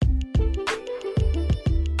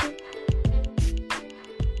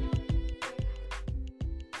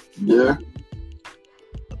Yeah.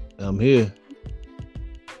 I'm here.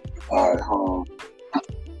 All right, hold on.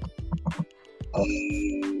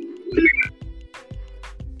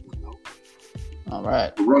 All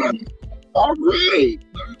right. Right. All right.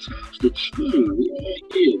 Fantastic stuff.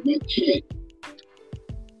 Yeah, man, check.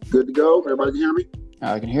 Good to go? Everybody can hear me?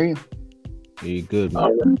 I can hear you. You good, man?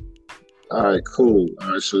 All right. All right, cool.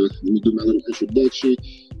 All right, so let me do my little introduction.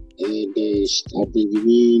 And I'll bring you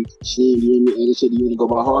in. Slim, do you want to go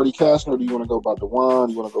by Hardy Castner, or do you want to go by Dewan?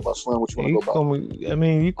 Do you want to go by Slim? What you want to go by?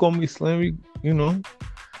 You call me Slim. You know.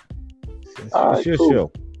 All It's right, your cool.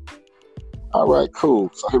 show. All right,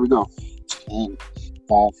 cool. So here we go. 5,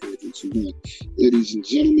 4, 3, 2, 1. Ladies and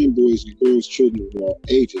gentlemen, boys and girls, children of all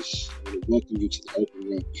ages, I want to welcome you to the Open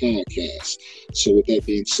Run Podcast. So with that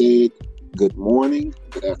being said, good morning,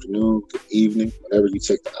 good afternoon, good evening, whenever you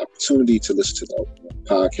take the opportunity to listen to the Open Run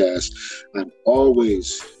Podcast. I'm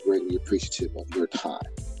always greatly appreciative of your time,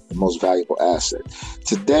 the most valuable asset.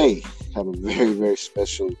 Today, I have a very, very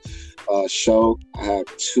special show. I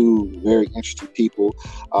have two very interesting people.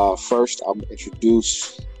 First, I'm going to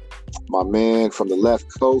introduce my man from the left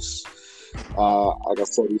coast. Like I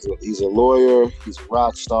said, he's a lawyer, he's a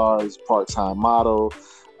rock star, he's a part-time model,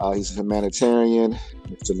 he's a humanitarian,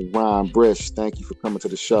 Mr. LeRon Brish. Thank you for coming to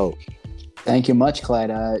the show. Thank you much,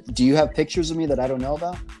 Clyde. Do you have pictures of me that I don't know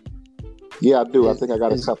about? Yeah, I do. I think I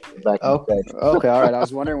got a couple back in the day. Okay, all right. I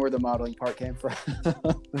was wondering where the modeling part came from.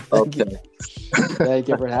 Thank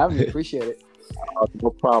you for having me. Appreciate it. No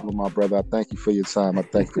problem, my brother. I thank you for your time.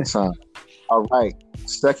 All right.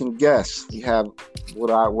 Second guest, we have what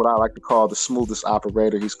I like to call the smoothest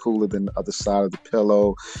operator. He's cooler than the other side of the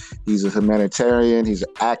pillow. He's a humanitarian. He's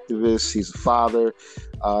an activist. He's a father.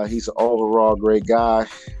 He's an overall great guy.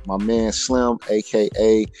 My man Slim,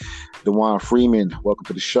 a.k.a. Dewan Freeman. Welcome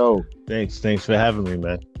to the show. Thanks for having me,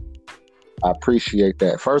 man. I appreciate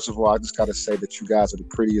that. First of all, I just got to say that you guys are the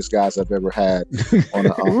prettiest guys I've ever had on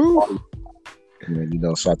a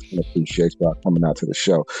so I can appreciate y'all coming out to the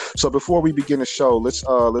show. So before we begin the show,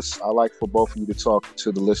 I like for both of you to talk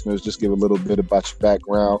to the listeners, just give a little bit about your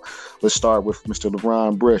background. Let's start with Mr.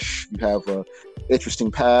 LeRon Brish. You have an interesting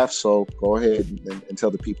path, so go ahead and tell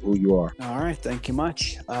the people who you are. All right, thank you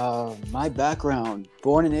much. My background,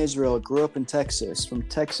 born in Israel, grew up in Texas. From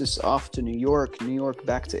Texas off to New York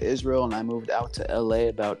back to Israel, and I moved out to LA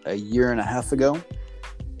about a year and a half ago.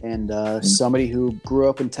 And somebody who grew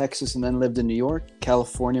up in Texas and then lived in New York.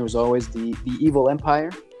 California was always the evil empire,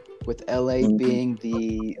 with LA being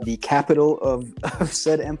the capital of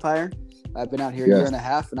said empire. I've been out here a year and a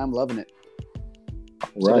half, and I'm loving it.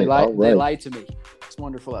 So they lied to me. It's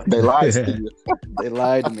wonderful out here. They lied to you. They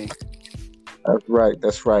lied to me.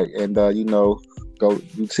 That's right. And go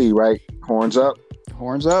UT, right? Horns up.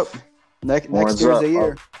 Horns up. Next year's a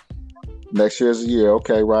year. Next year's a year.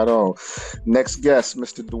 Okay, right on. Next guest,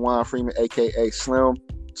 Mr. Dewan Freeman, a.k.a. Slim.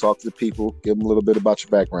 Talk to the people. Give them a little bit about your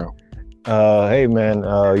background. Hey, man.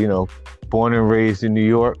 Born and raised in New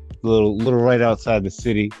York, little right outside the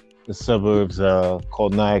city, the suburbs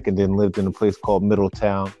called Nyack, and then lived in a place called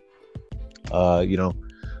Middletown. I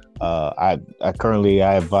currently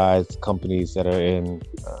advise companies that are in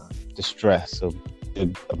distress, so they're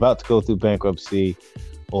about to go through bankruptcy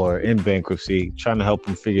or in bankruptcy, trying to help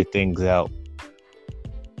them figure things out.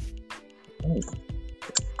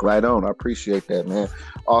 Right on. I appreciate that, man.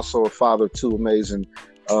 Also a father of two amazing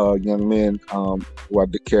young men who I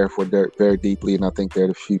care for very deeply, and I think they're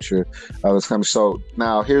the future of this country. So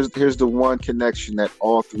now here's the one connection that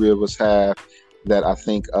all three of us have that I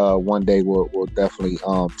think one day will definitely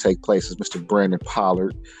take place is Mr. Brandon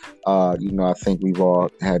Pollard. I think we've all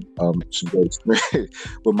had some great experience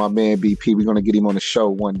with my man BP. We're gonna get him on the show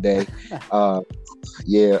one day. I'm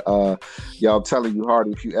telling you,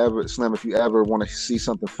 Hardy, if you ever want to see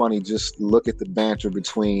something funny, just look at the banter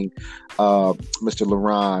between Mr.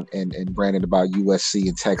 LeRon and Brandon about USC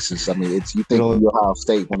and Texas. I mean, you think the Ohio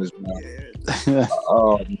State one is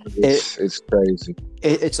it's crazy.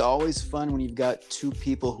 It's always fun when you've got two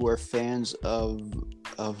people who are fans of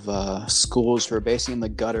schools who are basically in the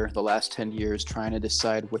gutter the last 10 years trying to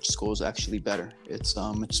decide which school is actually better. It's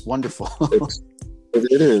wonderful.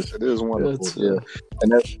 It is wonderful.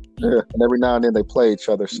 And every now and then they play each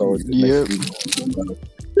other, so it makes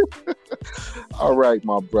it all right,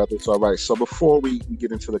 my brothers. All right. So before we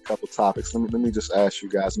get into the couple topics, let me just ask you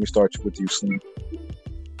guys. Let me start with you, Slim.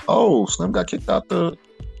 Oh, Slim got kicked out the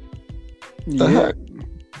heck?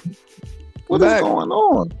 What is going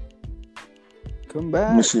on? Come back.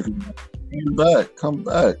 Let me see if you come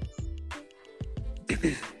back.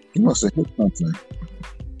 He must have hit something.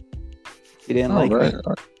 He didn't like me.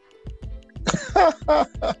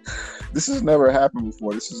 This has never happened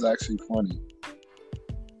before. This is actually funny.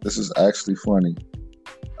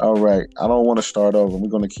 All right. I don't want to start over. We're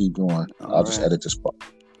going to keep going. I'll just edit this part.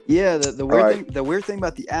 Yeah, the weird thing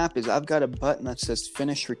about the app is I've got a button that says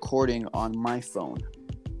finish recording on my phone,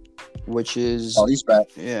 which is... Oh, he's back.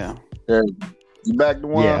 Yeah. There you back,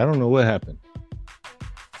 Dewan? Yeah, I don't know what happened.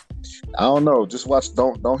 I don't know. Just watch.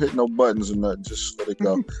 Don't hit no buttons or nothing. Just let it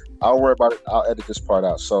go. I'll worry about it. I'll edit this part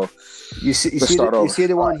out. So you see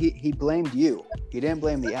the one he blamed you. He didn't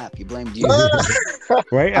blame the app. He blamed you.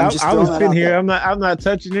 Right? I was sitting here. I'm not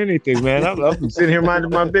touching anything, man. I'm sitting here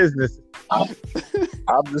minding my business. I'm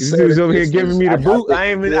just saying. Over here giving me the boot. I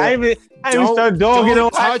ain't even start dogging on.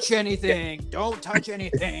 Don't touch anything. Don't touch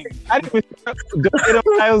anything. I didn't even start dogging on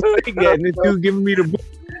Ohio State yet, and this dude's giving me the boot.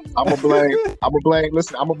 I'm gonna blame.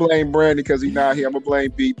 Listen, I'm gonna blame Brandon because he's not here. I'm gonna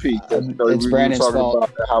blame BP. It's Brandon's fault.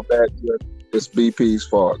 About how bad it's BP's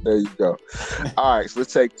fault. There you go. All right, so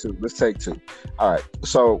let's take two. All right.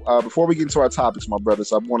 So before we get into our topics, my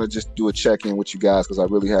brothers, I want to just do a check-in with you guys because I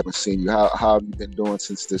really haven't seen you. How have you been doing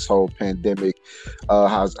since this whole pandemic?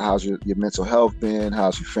 How's your mental health been?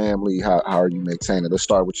 How's your family? How are you maintaining? Let's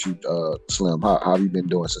start with you, Slim. How have you been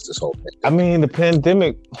doing since this whole pandemic? I mean, the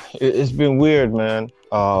pandemic, it's been weird, man.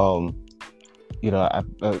 I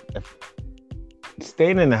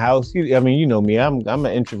staying in the house. I mean, you know me. I'm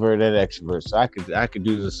an introvert and extrovert, so I could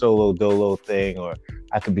do the solo dolo thing, or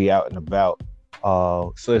I could be out and about.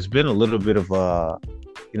 So it's been a little bit of a,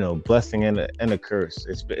 blessing and a curse.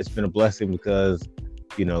 It's been a blessing because,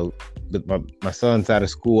 my son's out of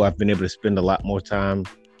school. I've been able to spend a lot more time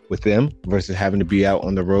with them versus having to be out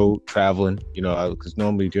on the road traveling. Because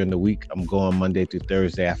normally during the week I'm going Monday through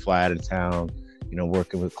Thursday. I fly out of town,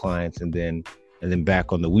 working with clients, and then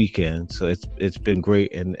back on the weekend. So it's been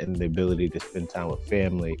great, and the ability to spend time with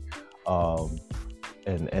family,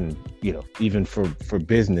 and even for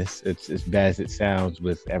business, it's as bad as it sounds,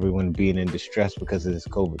 with everyone being in distress because of this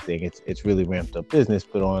COVID thing. It's really ramped up business,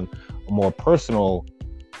 but on a more personal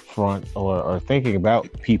front, or thinking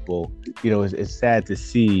about people, it's sad to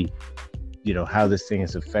see how this thing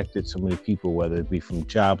has affected so many people, whether it be from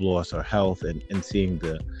job loss or health, and seeing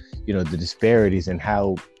the disparities and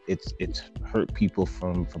how it's hurt people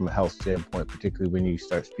from a health standpoint, particularly when you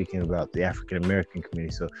start speaking about the African American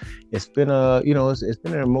community. So it's been it's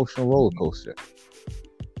been an emotional roller coaster.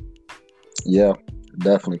 Yeah,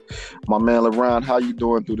 definitely. My man LeBron, how you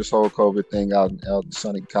doing through this whole COVID thing out in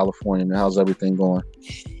sunny California, man? How's everything going?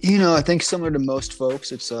 I think similar to most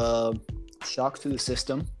folks, it's a shock to the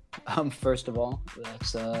system. First of all,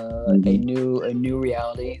 that's a new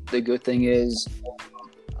reality. The good thing is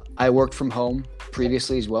I worked from home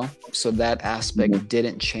previously as well, so that aspect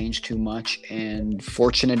didn't change too much, and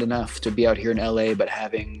fortunate enough to be out here in LA, but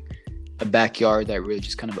having a backyard that really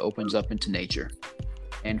just kind of opens up into nature.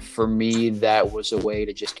 And for me, that was a way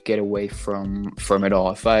to just get away from it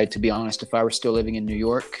all. To be honest, if I were still living in New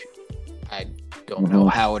York, I don't know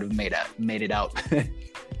how I would have made it out.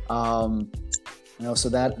 So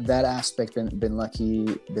that aspect been lucky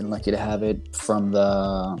to have it. From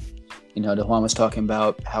the Juan was talking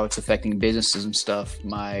about how it's affecting businesses and stuff.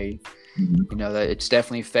 That it's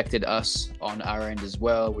definitely affected us on our end as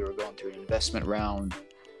well. We were going through an investment round,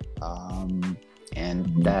 and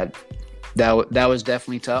that was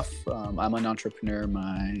definitely tough. I'm an entrepreneur,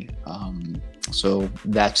 so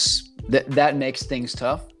that makes things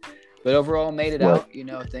tough. But overall, made it out.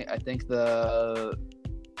 I think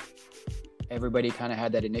everybody kind of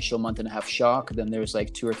had that initial month and a half shock. Then there was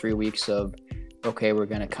like 2 or 3 weeks of, okay, we're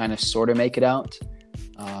gonna kind of sort of make it out.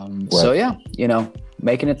 So yeah,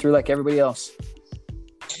 making it through like everybody else.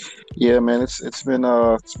 Yeah, man, it's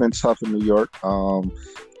been tough in New York.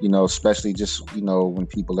 Especially just when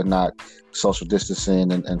people are not social distancing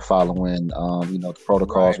and following the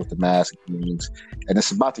protocols with the mask and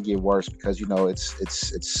it's about to get worse because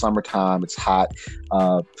it's summertime, it's hot.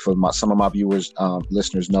 Some of my viewers,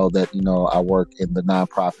 listeners know that I work in the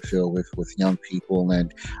nonprofit field with young people,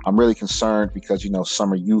 and I'm really concerned because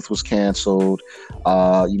summer youth was canceled. There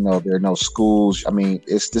are no schools. I mean,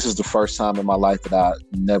 this is the first time in my life that I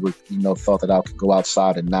never thought that I could go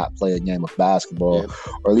outside and not play a game of basketball,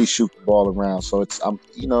 or at least shoot the ball around. So it's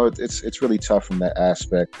really tough from that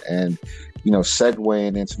aspect. And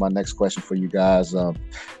segueing into my next question for you guys, how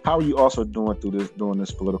are you also doing during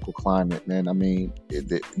this political climate, man? I mean,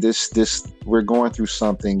 this we're going through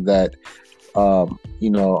something that our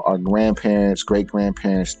grandparents, great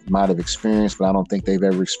grandparents might have experienced, but I don't think they've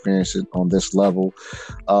ever experienced it on this level,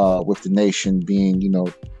 with the nation being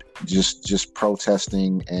just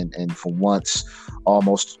protesting and for once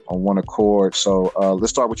almost on one accord. So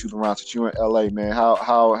let's start with you, LaRon. Since you're in LA, man,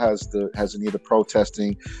 how has any of the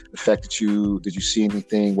protesting affected you? Did you see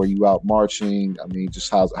anything? Were you out marching? I mean,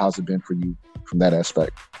 just how's it been for you from that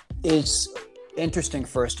aspect? It's interesting.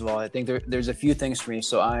 First of all, I think there's a few things for me.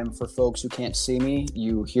 So for folks who can't see me,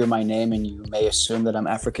 you hear my name and you may assume that I'm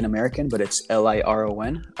African American, but it's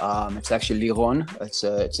Liron. It's actually Liron.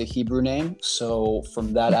 It's a Hebrew name. So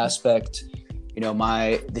from that aspect,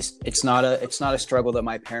 it's not a struggle that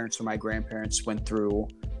my parents or my grandparents went through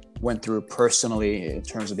personally in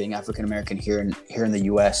terms of being African American here in the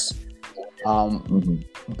U.S.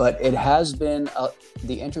 But it has been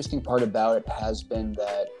the interesting part about it has been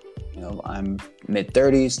that I'm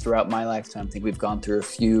mid-30s. Throughout my lifetime, I think we've gone through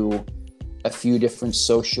a few different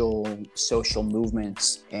social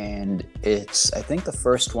movements, and I think the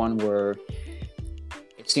first one where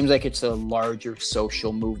it seems like it's a larger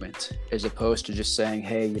social movement as opposed to just saying,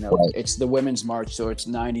 hey, right. It's the Women's March, so it's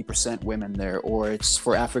 90% women there, or it's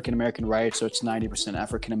for African American rights, so it's 90%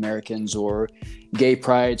 African Americans, or Gay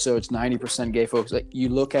Pride, so it's 90% gay folks. Like you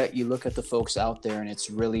look at the folks out there, and it's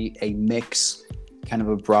really a mix, kind of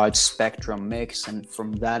a broad spectrum mix. And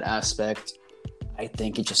from that aspect, I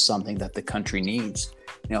think it's just something that the country needs.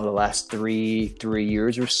 The last three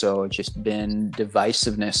years or so, it's just been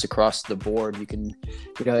divisiveness across the board. You can,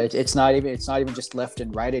 it's not even just left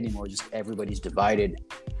and right anymore. Just everybody's divided,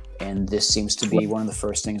 and this seems to be one of the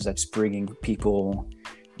first things that's bringing people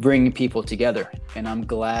together. And I'm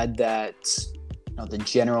glad that the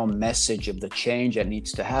general message of the change that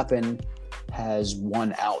needs to happen has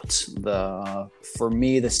won out. For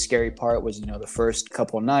me, the scary part was the first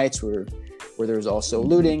couple of nights where there was also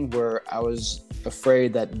looting, where I was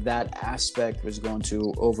afraid that aspect was going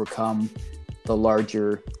to overcome the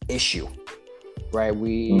larger issue, right?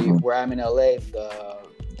 Where I'm in LA, the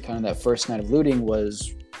kind of that first night of looting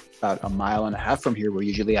was about 1.5 miles from here, where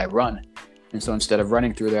usually I run. And so instead of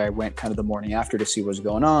running through there, I went kind of the morning after to see what's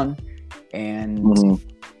going on. And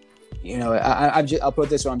I'll put it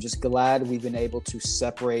this way: I'm just glad we've been able to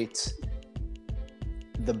separate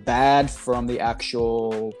the bad from the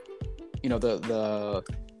actual, the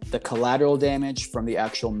collateral damage from the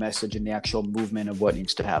actual message and the actual movement of what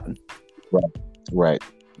needs to happen. Right.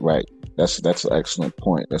 That's an excellent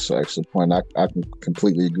point. I can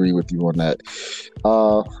completely agree with you on that.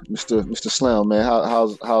 Mr. Slim, man,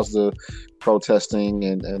 how's the protesting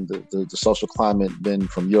and the social climate been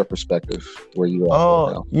from your perspective, where you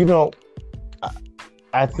are right now?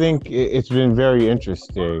 I think it's been very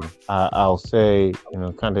interesting. I'll say,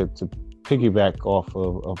 kind of to piggyback off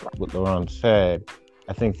of what LaRon said,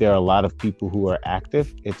 I think there are a lot of people who are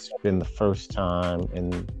active. It's been the first time,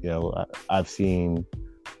 and I've seen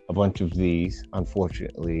a bunch of these,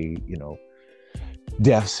 unfortunately,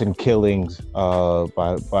 deaths and killings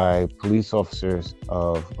by police officers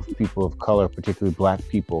of people of color, particularly Black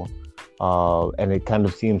people. And it kind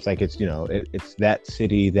of seems like it's it's that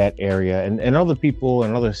city, that area, and other people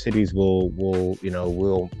in other cities will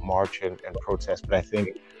march and protest. But I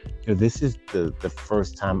think this is the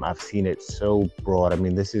first time I've seen it so broad. I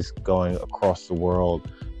mean, this is going across the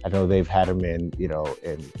world. I know they've had them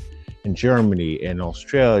in Germany, in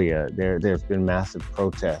Australia. There's been massive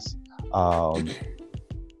protests.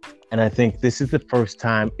 And I think this is the first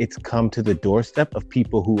time it's come to the doorstep of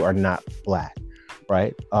people who are not Black.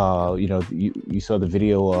 Right. You saw the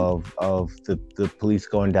video of the police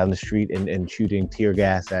going down the street and shooting tear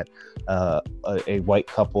gas at a white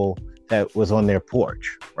couple that was on their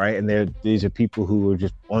porch. Right. And these are people who were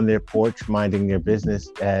just on their porch minding their business.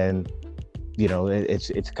 And,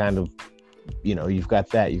 it's kind of, you've got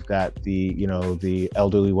the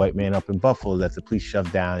elderly white man up in Buffalo that the police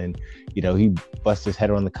shoved down, and, he busts his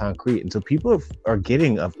head on the concrete. And so people are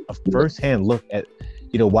getting a firsthand look at,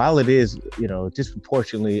 while it is,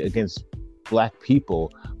 disproportionately against Black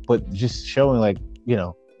people, but just showing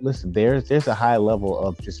listen, there's a high level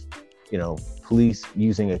of just, police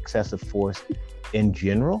using excessive force in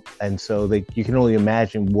general. And so you can only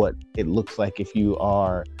imagine what it looks like if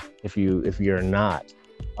you're not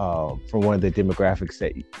from one of the demographics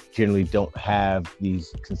that generally don't have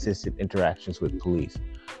these consistent interactions with police.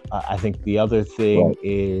 I think the other thing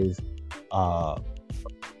is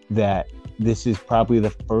that this is probably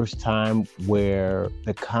the first time where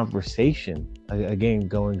the conversation, again,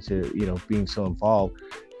 going to, being so involved,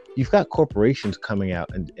 you've got corporations coming out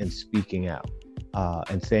and speaking out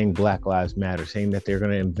and saying Black Lives Matter, saying that they're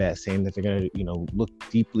going to invest, saying that they're going to, look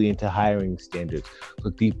deeply into hiring standards,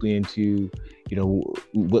 look deeply into,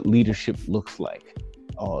 what leadership looks like.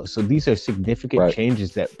 So these are significant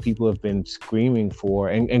changes that people have been screaming for.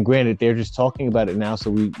 And granted, they're just talking about it now.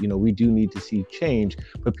 So we do need to see change,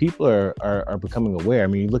 but people are becoming aware. I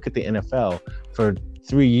mean, you look at the NFL. For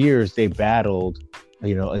 3 years, they battled,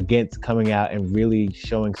 against coming out and really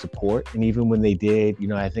showing support. And even when they did,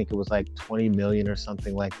 I think it was like 20 million or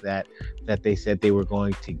something like that they said they were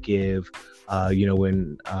going to give,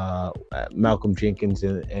 when Malcolm Jenkins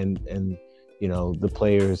and the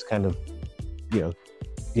players kind of,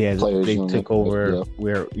 they took over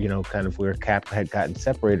where, kind of where Cap had gotten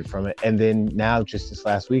separated from it. And then now, just this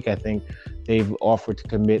last week, I think they've offered to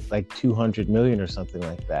commit like 200 million or something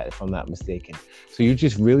like that, if I'm not mistaken. So you're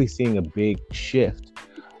just really seeing a big shift.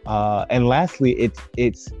 And lastly,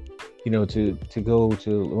 it's to go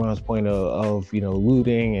to Laurent's point of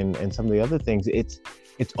looting and some of the other things, it's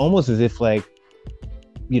almost as if like,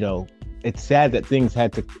 it's sad that things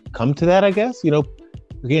had to come to that, I guess.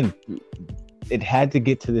 Again, it had to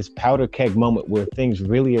get to this powder keg moment where things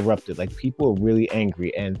really erupted. Like, people are really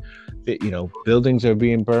angry, and buildings are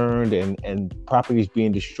being burned and properties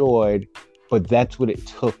being destroyed. But that's what it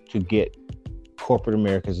took to get corporate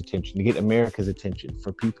America's attention, to get America's attention,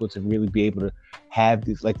 for people to really be able to have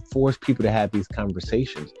these, like, force people to have these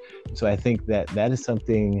conversations. So I think that is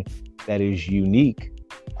something that is unique,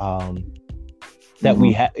 that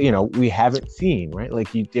we haven't seen, right? Like,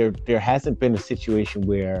 there hasn't been a situation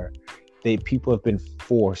where people have been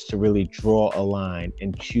forced to really draw a line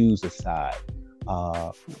and choose a side.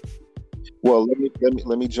 Well, let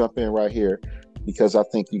me jump in right here, because I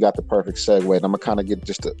think you got the perfect segue. And I'm gonna kind of get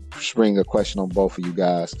just to spring a question on both of you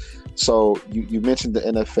guys. So you mentioned the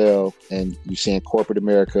NFL, and you seeing corporate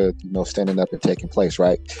America, standing up and taking place,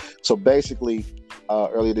 right? So basically,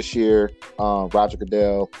 earlier this year, Roger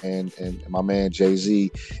Goodell and my man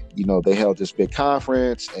Jay-Z, they held this big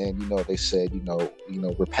conference, and they said,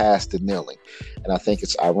 we're past the kneeling. And I think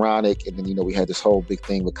it's ironic. And then we had this whole big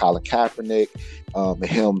thing with Colin Kaepernick, and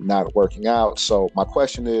him not working out. So my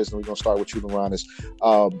question is, and we're gonna start with you, Laurent, is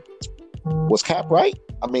was Cap right?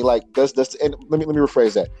 I mean, like, and let me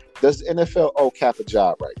rephrase that. Does the NFL owe Cap a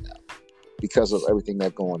job right now because of everything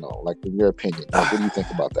that's going on? Like, in your opinion, what do you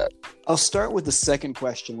think about that? I'll start with the second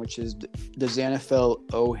question, which is, does the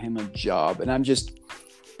NFL owe him a job? And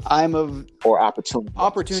or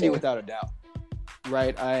opportunity without a doubt,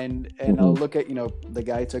 right? And I'll look at, the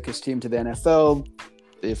guy took his team to the NFL.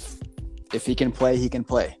 If he can play, he can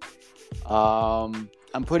play.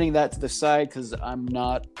 I'm putting that to the side because I'm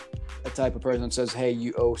not a type of person that says, hey,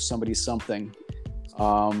 you owe somebody something,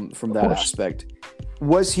 from that aspect.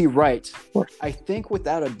 Was he right? I think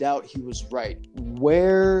without a doubt he was right.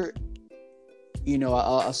 Where,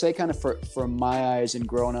 I'll say, kind of from my eyes and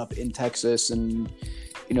growing up in Texas and,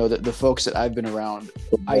 the folks that I've been around,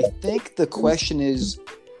 I think the question is,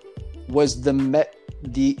 was the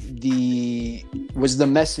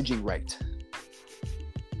messaging right?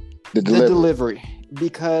 The delivery.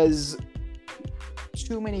 Because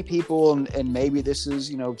too many people, and maybe this is,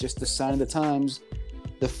 just the sign of the times,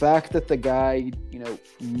 the fact that the guy,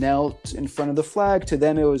 knelt in front of the flag, to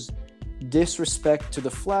them it was disrespect to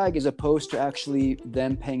the flag, as opposed to actually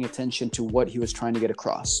them paying attention to what he was trying to get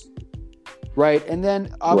across. Right. And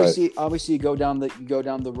then obviously you go down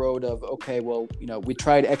the road of, okay, well, we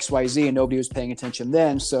tried XYZ and nobody was paying attention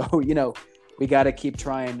then. So, we got to keep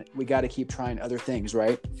trying. We got to keep trying other things.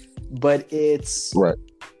 Right. But it's right.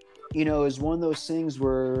 It's one of those things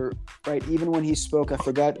where, right, even when he spoke, I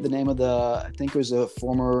forgot the name of I think it was a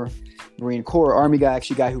former Marine Corps Army guy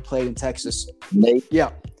who played in Texas. Nate.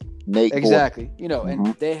 Yeah. Nate. Exactly.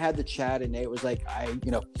 And they had the chat, and Nate was like,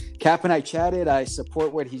 Cap and I chatted. I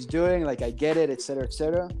support what he's doing. Like, I get it, et cetera, et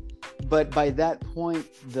cetera. But by that point,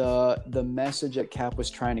 the message that Cap was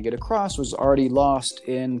trying to get across was already lost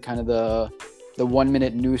in kind of the 1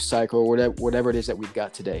 minute news cycle, or whatever it is that we've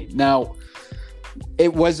got today. Now,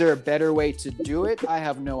 was there a better way to do it? I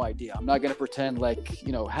have no idea. I'm not going to pretend like,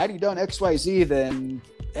 had he done XYZ, then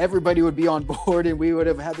everybody would be on board and we would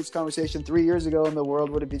have had this conversation 3 years ago and the world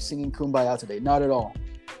would have been singing Kumbaya today. Not at all.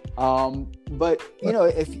 But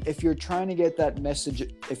if you're trying to get that message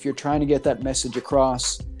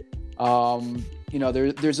across,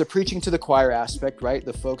 there's a preaching to the choir aspect, right?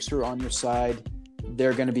 The folks who are on your side,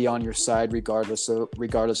 they're going to be on your side regardless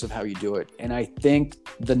of how you do it. And I think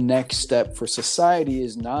the next step for society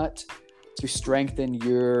is not to strengthen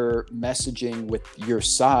your messaging with your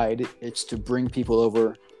side. It's to bring people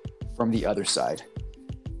over from the other side.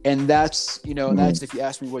 And that's, that's, if you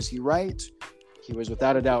ask me, was he right? He was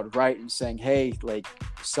without a doubt right in saying, hey, like,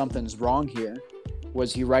 something's wrong here.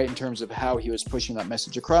 Was he right in terms of how he was pushing that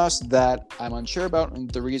message across? That I'm unsure about. And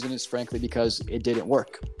the reason is, frankly, because it didn't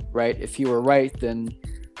work. right? If he were right, then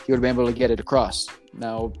he would have been able to get it across.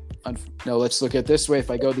 Now, let's look at it this way.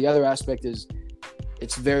 If I go, the other aspect is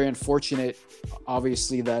it's very unfortunate,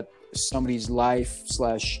 obviously, that somebody's life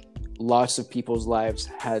 / lots of people's lives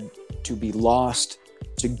had to be lost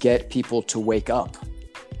to get people to wake up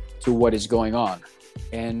to what is going on.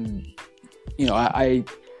 And,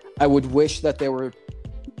 I would wish that there were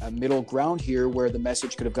a middle ground here where the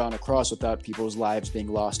message could have gone across without people's lives being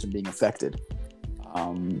lost and being affected.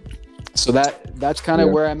 So that's kind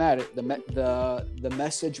of where I'm at. The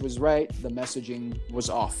message was right. The messaging was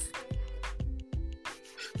off.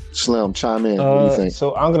 Slim, chime in. What do you think?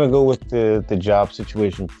 So I'm gonna go with the job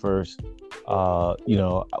situation first.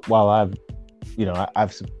 While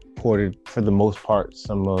I've supported for the most part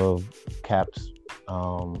some of Cap's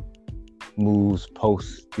moves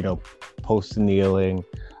post the kneeling.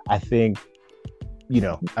 I think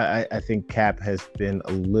I think Cap has been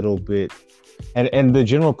a little bit, and the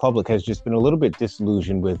general public has just been a little bit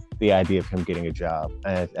disillusioned with the idea of him getting a job.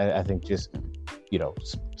 And I think just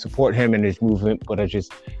support him and his movement, but I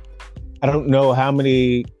don't know how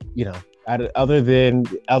many other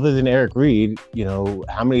than Eric Reed,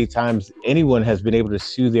 how many times anyone has been able to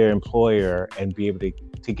sue their employer and be able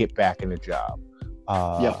to get back in a job.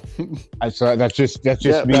 So that's just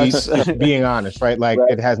me just being honest, right? Like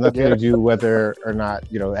It has nothing to do whether or not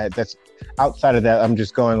that's outside of that. I'm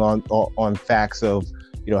just going on facts of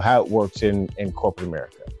how it works in corporate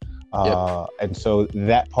America, and so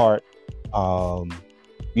that part, I'm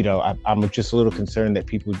just a little concerned that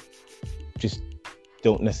people just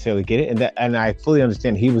don't necessarily get it, and I fully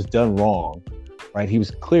understand he was done wrong, right? He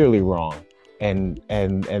was clearly wrong. And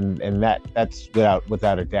that's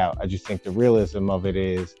without a doubt. I just think the realism of it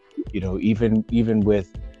is, even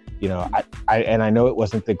with, I know it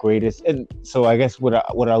wasn't the greatest, and so I guess what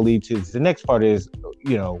I'll lead to is the next part is,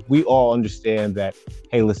 we all understand that,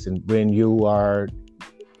 hey, listen, when you are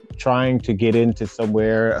trying to get into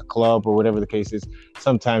somewhere, a club or whatever the case is,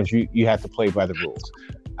 sometimes you have to play by the rules.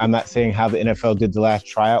 I'm not saying how the NFL did the last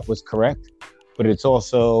tryout was correct, but it's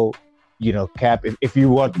also, Cap, if you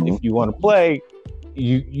want to play,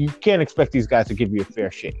 you can't expect these guys to give you a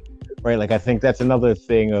fair shake, right? Like, I think that's another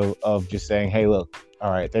thing of just saying, hey, look,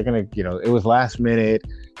 all right, they're gonna, it was last minute,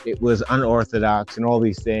 it was unorthodox, and all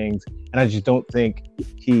these things, and I just don't think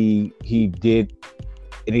he did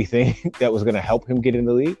anything that was gonna help him get in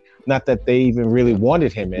the league. Not that they even really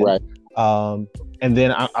wanted him in. Right. And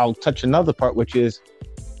then I'll touch another part, which is,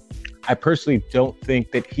 I personally don't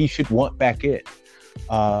think that he should want back in.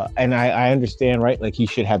 And I understand, right? Like, he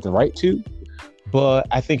should have the right to, but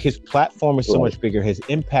I think his platform is so much bigger. His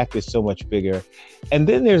impact is so much bigger. And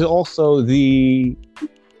then there's also the,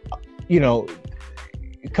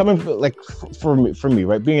 coming for me,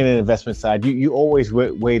 right? Being in an investment side, you always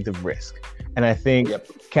weigh the risk. And I think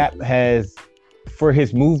Cap has, for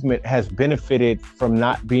his movement, has benefited from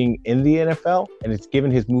not being in the NFL, and it's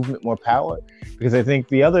given his movement more power. Because I think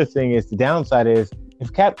the other thing is, the downside is,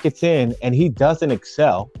 if Cap gets in and he doesn't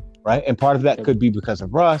excel, right? And part of that could be because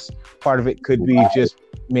of Russ. Part of it could be just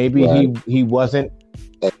maybe he wasn't,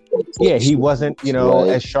 as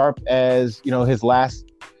sharp as, his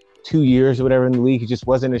last 2 years or whatever in the league. He just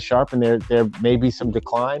wasn't as sharp, and there may be some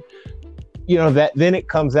decline. That then it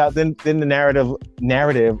comes out, then the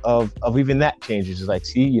narrative of even that changes. It's like,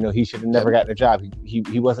 see, he should have never gotten a job.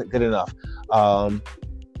 He wasn't good enough.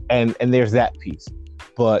 And there's that piece.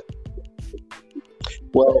 But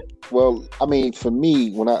Well, I mean, for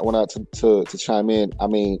me, when I to chime in, I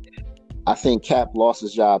mean, I think Cap lost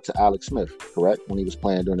his job to Alex Smith, correct, when he was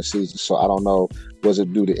playing during the season. So I don't know, was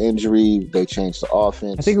it due to injury? They changed the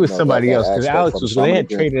offense. I think it was somebody else, because Alex was, they had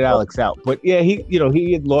traded Alex out. But yeah,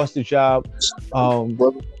 he had lost his job.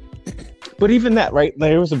 But even that, right?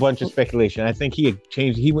 There was a bunch of speculation. I think he had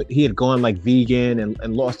changed. He had gone like vegan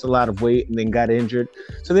and lost a lot of weight and then got injured.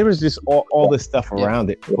 So there was just all this stuff around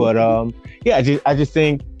it. But I just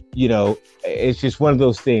think, it's just one of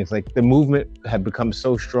those things. Like, the movement had become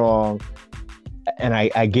so strong, and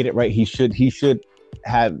I get it, right? He should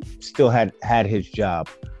have still had his job,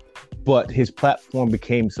 but his platform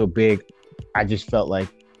became so big. I just felt like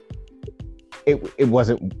it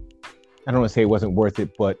wasn't. I don't want to say it wasn't worth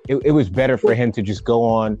it, but it was better for him to just go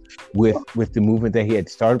on with the movement that he had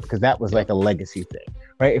started, because that was like a legacy thing,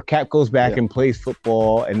 right? If Cap goes back and plays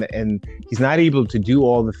football and he's not able to do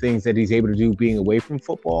all the things that he's able to do being away from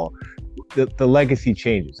football, the legacy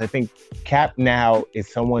changes. I think Cap now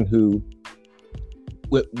is someone who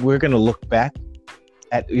we're going to look back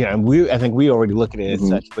at, I think we already look at it as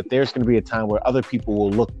such, but there's going to be a time where other people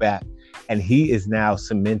will look back, and he is now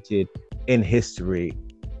cemented in history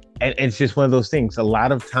and it's just one of those things. A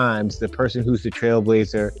lot of times, the person who's the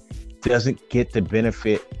trailblazer doesn't get the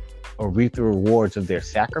benefit or reap the rewards of their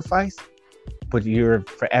sacrifice, but you're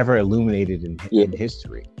forever illuminated in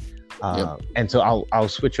history. And so I'll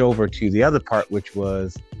switch over to the other part, which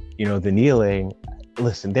was, the kneeling.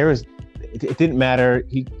 Listen, it didn't matter.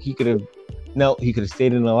 He could have knelt. He could have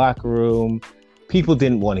stayed in the locker room. People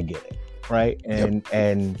didn't want to get it, right? And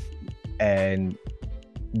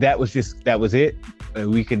that was it.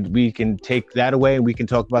 We can take that away, and we can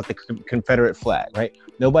talk about the Confederate flag, right?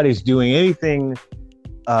 Nobody's doing anything,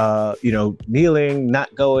 kneeling,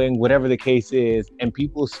 not going, whatever the case is, and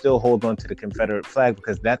people still hold on to the Confederate flag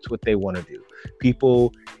because that's what they want to do.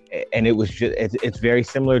 People, and it's very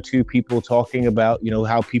similar to people talking about,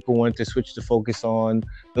 how people wanted to switch the focus on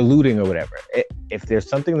the looting or whatever. If there's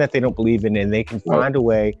something that they don't believe in and they can find a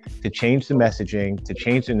way to change the messaging, to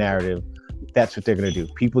change the narrative, that's what they're going to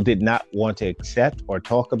do. People did not want to accept or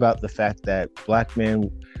talk about the fact that Black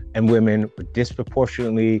men and women were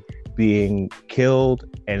disproportionately being killed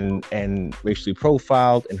and racially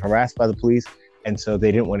profiled and harassed by the police. And so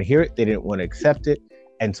they didn't want to hear it. They didn't want to accept it.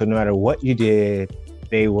 And so no matter what you did,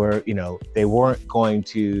 they weren't going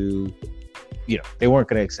to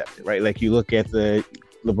accept it, right? Like you look at the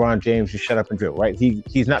LeBron James, just shut up and dribble, right?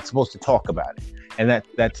 He's not supposed to talk about it. And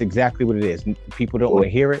that's exactly what it is. People don't want to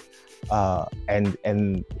hear it. And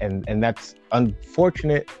that's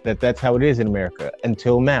unfortunate that's how it is in America.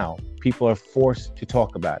 Until now, people are forced to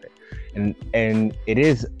talk about it. And it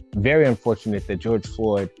is very unfortunate that George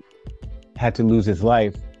Floyd had to lose his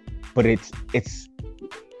life, but it's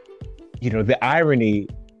the irony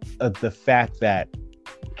of the fact that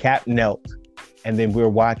Cap knelt and then we're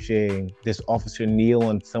watching this officer kneel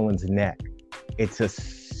on someone's neck. It's a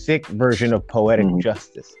sick version of poetic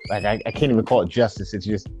justice. Like I can't even call it justice. It's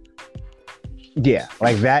just,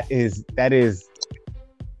 like that is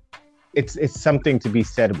it's something to be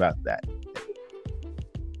said about that.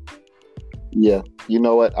 Yeah, you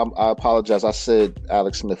know what? I apologize. I said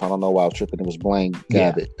Alex Smith. I don't know why I was tripping. It was Blaine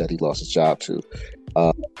Gabbett that he lost his job to,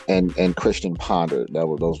 and Christian Ponder.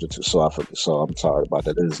 Those were the two. So I'm sorry about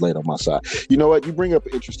that. It is late on my side. You know what? You bring up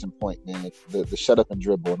an interesting point, man. The shut up and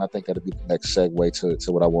dribble, and I think that'll be the next segue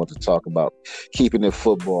to what I want to talk about. Keeping it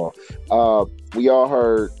football. We all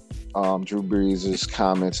heard Drew Brees'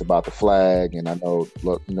 comments about the flag, and I know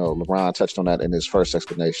LeBron touched on that in his first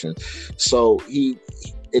explanation. So he,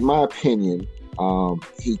 in my opinion,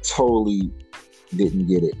 he totally didn't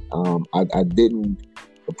get it. I didn't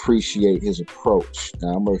appreciate his approach.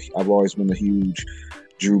 Now, I've always been a huge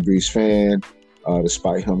Drew Brees fan,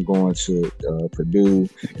 despite him going to Purdue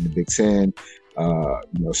in the Big Ten.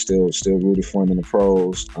 Still rooted for him in the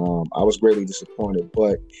pros. I was greatly disappointed,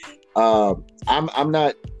 but I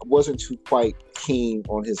wasn't too quite keen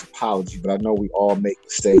on his apology. But I know we all make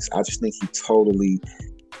mistakes. I just think he totally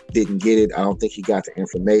didn't get it. I don't think he got the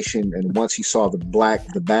information. And once he saw the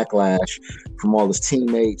backlash from all his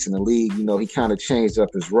teammates in the league, he kind of changed up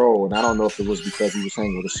his role. And I don't know if it was because he was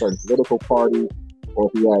hanging with a certain political party or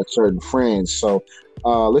if he had certain friends. So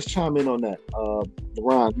let's chime in on that.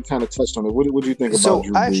 Ron, you kind of touched on it. What do you think about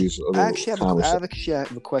Drew Brees? I actually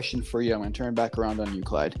have a question for you. I'm going to turn back around on you,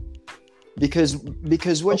 Clyde. Because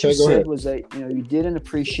what you said was that you didn't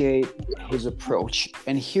appreciate his approach.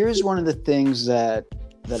 And here's one of the things that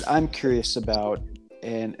I'm curious about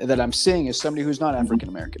and that I'm seeing as somebody who's not African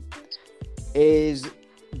American is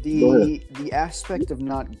the aspect of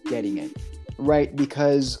not getting it, right?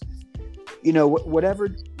 Because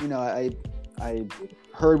whatever I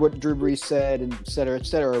heard what Drew Brees said and et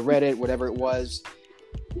cetera, read it, whatever it was,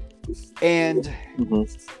 and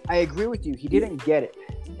I agree with you. He didn't get it.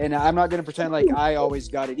 And I'm not going to pretend like I always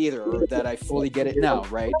got it either, or that I fully get it now,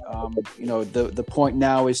 right? The point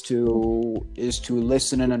now is to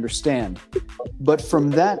listen and understand. But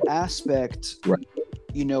from that aspect, right.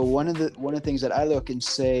 One of the things that I look and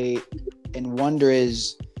say and wonder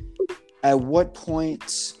is, at what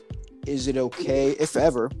point is it okay, if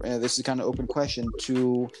ever? This is kind of an open question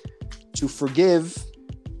to forgive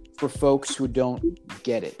for folks who don't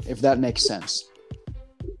get it, if that makes sense.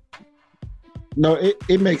 No,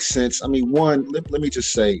 it makes sense. I mean, one, let me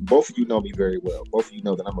just say, both of you know me very well. Both of you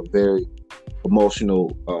know that I'm a very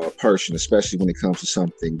emotional person, especially when it comes to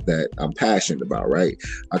something that I'm passionate about, right?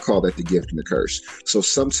 I call that the gift and the curse. So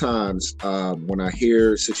sometimes when I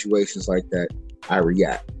hear situations like that, I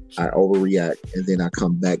react. I overreact, and then I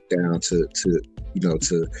come back down to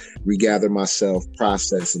to regather myself,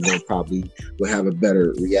 process, and then probably will have a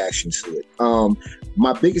better reaction to it.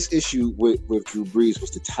 My biggest issue with Drew Brees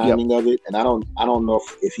was the timing of it, and I don't know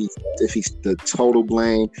if he's the total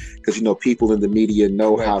blame, because people in the media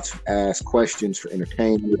know how to ask questions for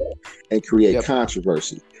entertainment and create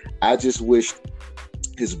controversy. I just wish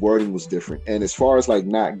his wording was different. And as far as like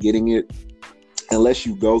not getting it unless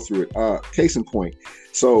you go through it, case in point.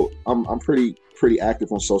 So I'm pretty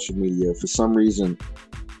active on social media. For some reason,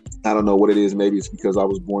 I don't know what it is. Maybe it's because I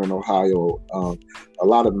was born in Ohio. A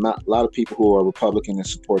lot of people who are Republican and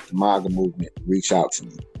support the MAGA movement reach out to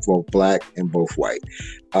me, both black and both white.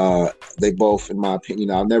 They both, in my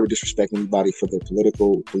opinion, I'll never disrespect anybody for their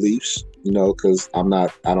political beliefs, because I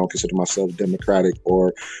don't consider myself Democratic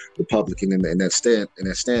or Republican in that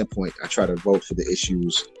standpoint. I try to vote for the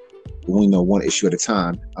issues, one issue at a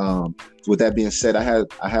time. So with that being said, I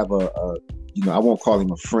have a I won't call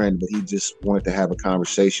him a friend, but he just wanted to have a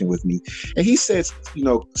conversation with me. And he said,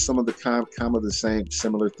 some of the kind of the same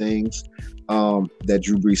similar things that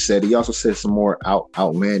Drew Brees said. He also said some more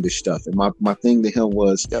outlandish stuff. And my thing to him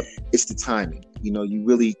was, it's the timing. You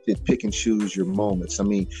really did pick and choose your moments. I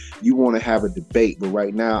mean, you want to have a debate, but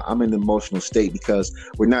right now I'm in an emotional state because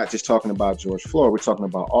we're not just talking about George Floyd. We're talking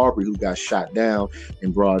about Aubrey, who got shot down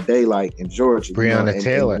in broad daylight in Georgia. Breonna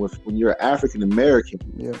Taylor. And when you're African American,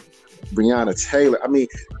 Breonna Taylor. I mean,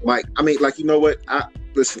 like, you know what? I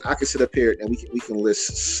can sit up here and we can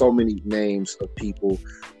list so many names of people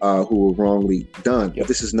who were wrongly done. But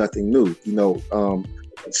this is nothing new.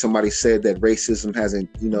 Somebody said that racism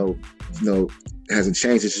hasn't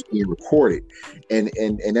changed. It's just being recorded, and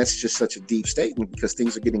that's just such a deep statement because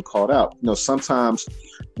things are getting called out. Sometimes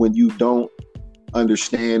when you don't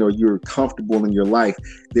understand or you're comfortable in your life,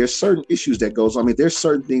 there's certain issues that goes on. I mean, there's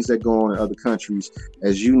certain things that go on in other countries,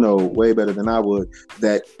 as you know way better than I would,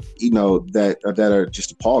 that that are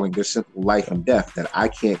just appalling. They're simple life and death that I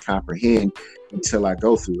can't comprehend until I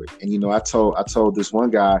go through it. And I told this one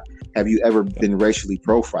guy, have you ever been racially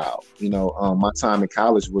profiled? My time in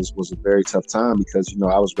college was a very tough time because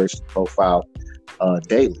I was racially profiled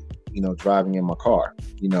daily, driving in my car,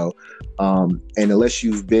 and unless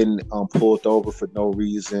you've been pulled over for no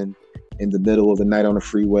reason in the middle of the night on the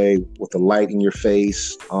freeway with a light in your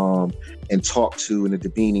face and talked to in a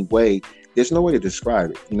demeaning way, there's no way to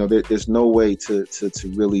describe it. There's no way to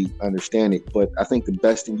really understand it. But I think the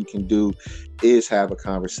best thing you can do is have a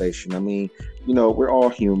conversation. I mean, we're all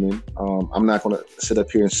human. I'm not going to sit up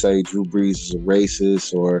here and say Drew Brees is a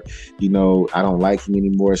racist or, I don't like him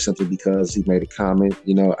anymore simply because he made a comment.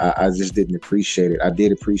 I just didn't appreciate it. I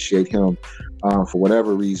did appreciate him for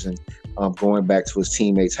whatever reason, going back to his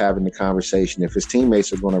teammates, having the conversation. If his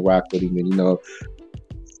teammates are going to rock with him, and,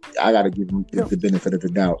 I got to give him the benefit of the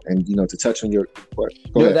doubt. And, to touch on your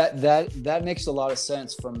question. That makes a lot of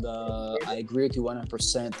sense I agree with you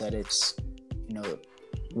 100% that it's,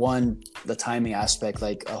 one, the timing aspect,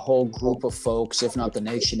 like a whole group of folks, if not the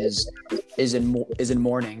nation is in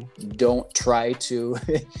mourning. Don't try to,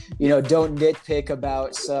 don't nitpick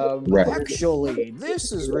about some, actually,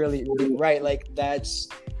 this is really right. Like that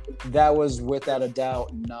was without a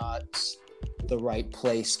doubt not the right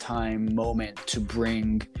place, time, moment to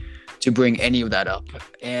bring any of that up.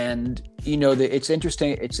 And it's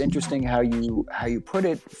interesting how you put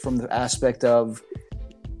it from the aspect of,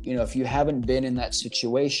 if you haven't been in that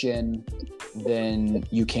situation, then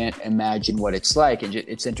you can't imagine what it's like. And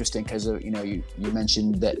it's interesting because you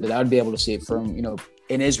mentioned that I would be able to see it from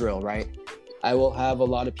in Israel, right? I will have a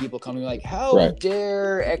lot of people coming like, how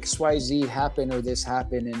dare XYZ happen or this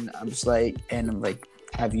happen? And I'm like,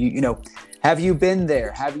 have you been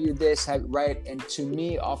there? Have you this? Right? And to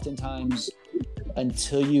me, oftentimes,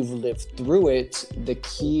 until you've lived through it, the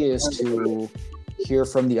key is to hear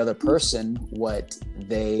from the other person what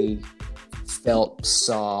they felt,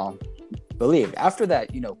 saw, believed. After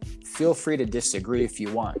that, feel free to disagree if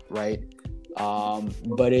you want, right?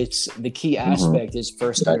 But it's the key aspect is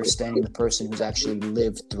first understanding the person who's actually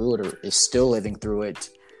lived through it or is still living through it.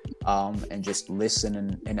 And just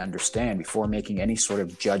listen and understand before making any sort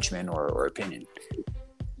of judgment or opinion.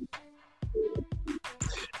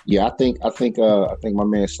 Yeah, I think my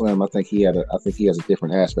man Slim, I think he has a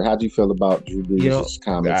different aspect. How do you feel about Drew Brees'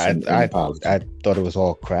 comments and apology? I thought it was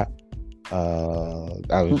all crap.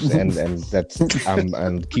 I was and that's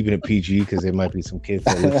I'm keeping it PG because there might be some kids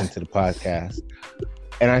that listen to the podcast.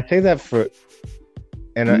 And I say that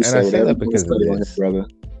I say that because of this, brother.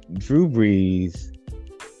 Drew Brees,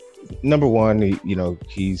 number one,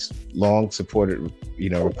 he's long supported,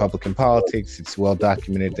 Republican politics. It's well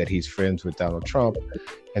documented that he's friends with Donald Trump.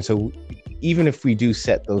 And so even if we do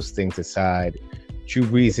set those things aside, Drew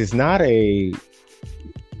Brees is not a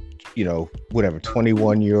whatever,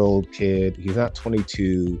 21-year-old kid. He's not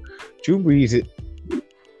 22. Drew Brees,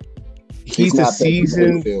 he's a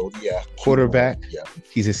seasoned quarterback. Yeah.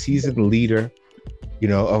 He's a seasoned leader,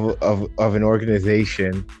 of an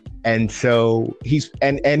organization. And so he's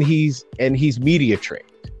media trained.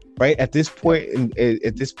 Right at this point in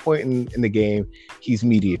the game, he's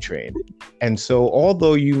media trained, and so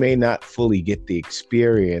although you may not fully get the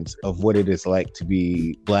experience of what it is like to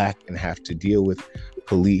be Black and have to deal with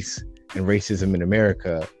police and racism in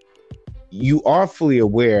America, you are fully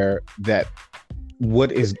aware that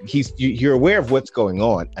you're aware of what's going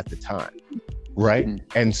on at the time, right? Mm-hmm.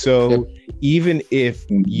 And so even if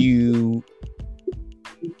you.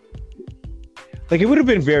 Like, it would have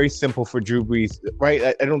been very simple for Drew Brees,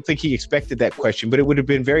 right? I don't think he expected that question, but it would have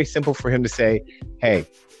been very simple for him to say, hey,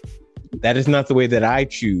 that is not the way that I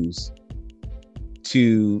choose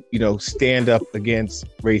to, stand up against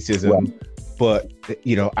racism, but,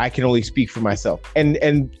 I can only speak for myself. And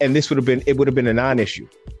this would have been a non-issue.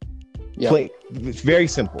 Yeah. It's very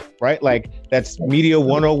simple, right? Like, that's media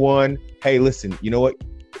 101. Hey, listen, you know what?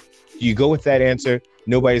 You go with that answer.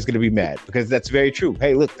 Nobody's going to be mad, because that's very true.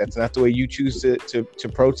 Hey, look, that's not the way you choose to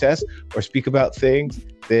protest or speak about things.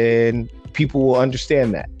 Then people will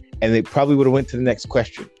understand that, and they probably would have went to the next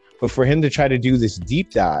question. But for him to try to do this deep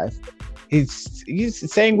dive,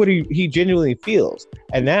 he's saying what he genuinely feels.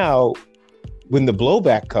 And now, when the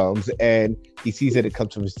blowback comes and he sees that it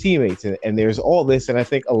comes from his teammates, and there's all this, and I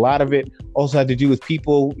think a lot of it also had to do with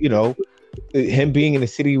people, him being in a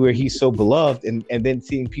city where he's so beloved, and then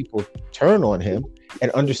seeing people turn on him and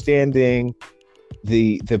understanding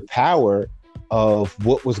the power of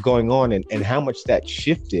what was going on and how much that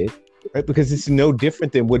shifted, right? Because it's no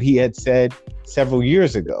different than what he had said several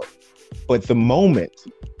years ago. But the moment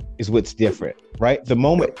is what's different, right? The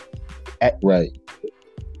moment. Right.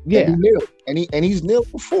 Yeah. And he's nil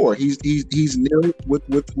before. He's nil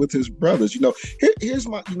with his brothers. Here's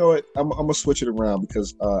my. You know what? I'm gonna switch it around,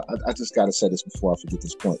 because I just gotta say this before I forget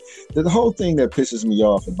this point. The whole thing that pisses me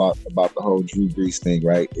off about the whole Drew Brees thing,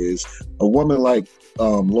 right, is a woman like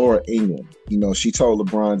Laura Ingraham. She told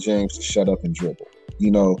LeBron James to shut up and dribble.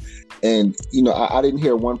 And I didn't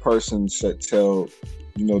hear one person tell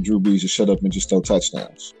Drew Brees to shut up and just throw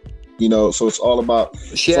touchdowns. So it's all about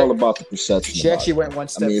the perception. She actually went one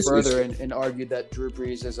step further and argued that Drew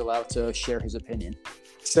Brees is allowed to share his opinion.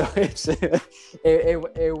 So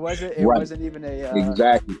it wasn't even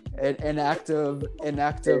exactly an act of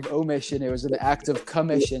omission. It was an act of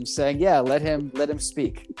commission, saying, yeah, let him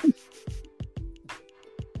speak.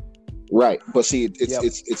 Right, but see, it's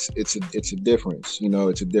a difference.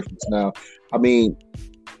 It's a difference. Now, I mean,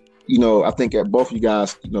 I think that both of you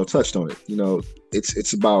guys, touched on it.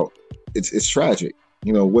 It's about. It's tragic.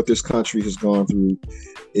 What this country has gone through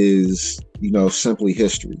is, simply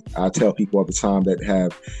history. I tell people all the time that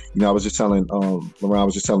have, I was just telling, Laurent, I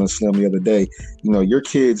was just telling Slim the other day, your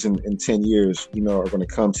kids in 10 years, are going to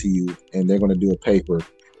come to you and they're going to do a paper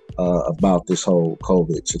about this whole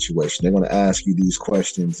COVID situation. They're going to ask you these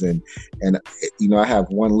questions, and I have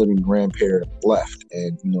one living grandparent left,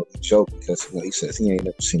 and the joke, because he says he ain't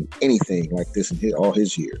never seen anything like this in all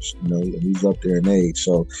his years. And he's up there in age,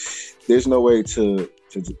 so there's no way to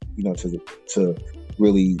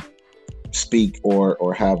really speak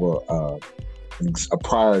or have a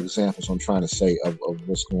prior example. So I'm trying to say of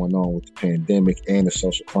what's going on with the pandemic and the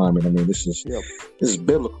social climate. I mean, this is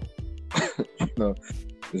biblical.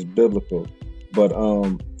 It's biblical. But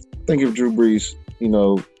I think of Drew Brees,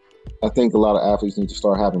 I think a lot of athletes need to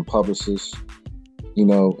start having publicists,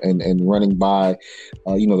 and running by,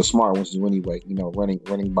 the smart ones do anyway,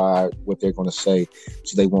 running by what they're going to say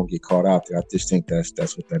so they won't get caught out there. I just think that's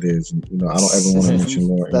what that is. And, I don't ever want to mention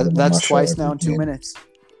more. That's twice now in 2 minutes.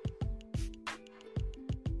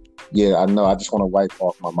 Yeah, I know. I just want to wipe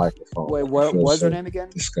off my microphone. Wait, what was her name again?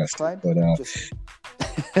 Disgusting. But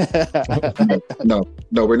no,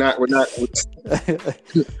 we're not.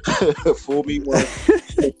 Fool me once.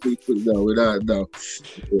 No, we're not. No,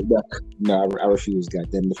 I refuse.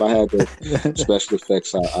 Goddamn! If I had the special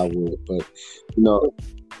effects, I would. But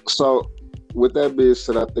so with that being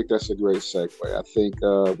said, I think that's a great segue. I think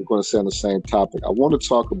we're going to stay on the same topic. I want to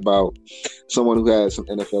talk about someone who has some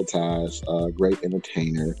NFL ties, great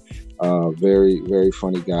entertainer, very, very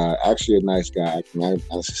funny guy, actually a nice guy. I can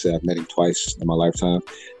honestly say I've met him twice in my lifetime.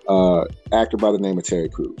 Actor by the name of Terry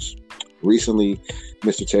Crews. Recently,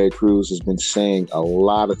 Mr. Terry Crews has been saying a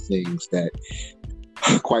lot of things that,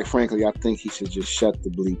 quite frankly, I think he should just shut the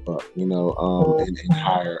bleep up, and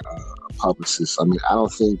hire a publicist. I mean, I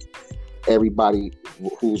don't think everybody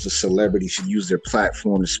who's a celebrity should use their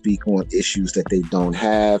platform to speak on issues that they don't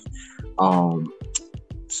have.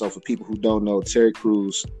 So for people who don't know, Terry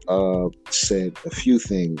Crews said a few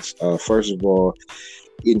things. First of all,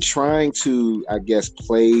 in trying to, I guess,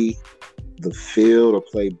 play the field or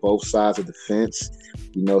play both sides of the fence,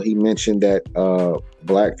 he mentioned that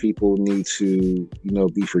Black people need to,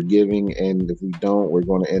 be forgiving, and if we don't, we're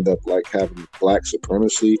going to end up like having Black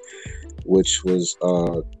supremacy, which was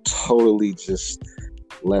totally just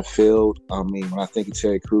left field. I mean, when I think of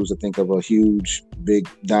Terry Crews, I think of a huge, big,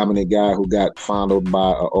 dominant guy who got fondled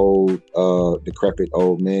by an old, decrepit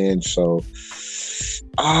old man. So,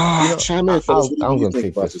 chime in, fellas. I'm going to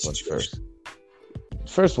take this one first.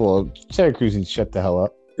 First of all, Terry Crews needs to shut the hell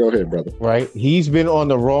up. Go ahead, brother. Right? He's been on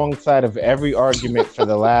the wrong side of every argument for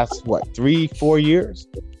the last, 3-4 years?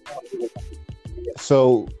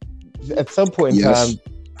 So, at some point in time,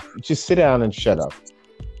 just sit down and shut up.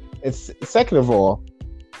 Second of all,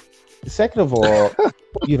 to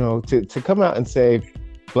come out and say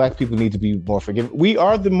Black people need to be more forgiving. We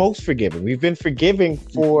are the most forgiving. We've been forgiving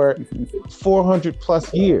for 400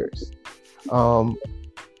 plus years.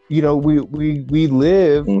 We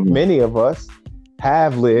live, many of us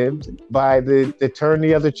have lived by the turn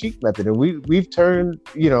the other cheek method. And we've turned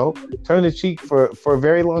the cheek for a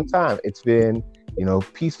very long time. It's been,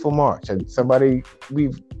 peaceful march. And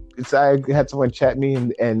I had someone chat me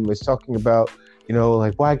and was talking about,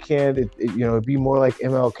 like, why can't it be more like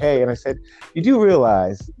MLK? And I said, you do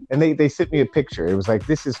realize, and they sent me a picture. It was like,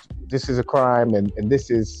 this is a crime, and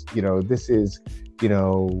this is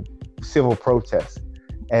civil protest.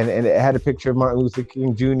 And it had a picture of Martin Luther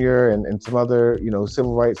King Jr. and some other,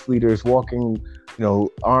 civil rights leaders walking,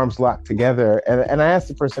 arms locked together. And I asked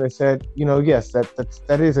the person, I said, yes,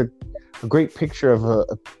 that is a great picture of a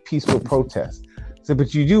peaceful protest. So,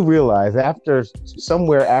 but you do realize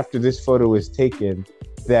somewhere after this photo is taken,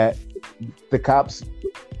 that the cops,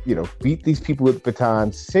 beat these people with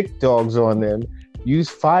batons, sick dogs on them, use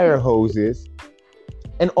fire hoses,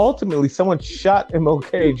 and ultimately someone shot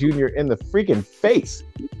MLK Jr. in the freaking face,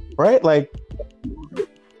 right? Like,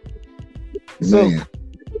 so,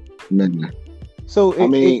 man. So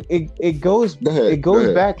it goes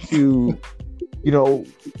back to,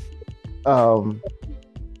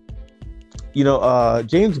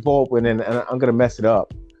 James Baldwin, and I'm gonna mess it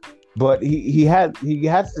up, but he has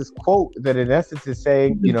this quote that in essence is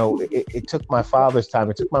saying, it took my father's time,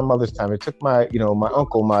 it took my mother's time, it took my my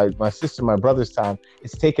uncle, my sister, my brother's time.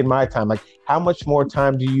 It's taken my time. Like, how much more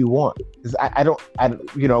time do you want? Because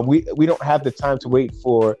we don't have the time to wait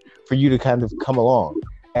for you to kind of come along.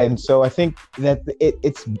 And so I think that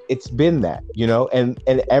it's been that, and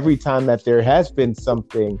every time that there has been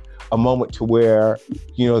a moment to where,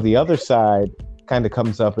 the other side kind of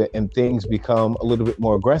comes up and things become a little bit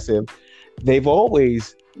more aggressive, they've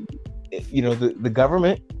always, the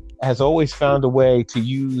government has always found a way to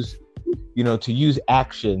use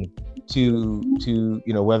action to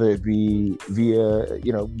whether it be via,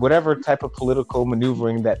 whatever type of political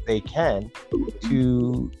maneuvering that they can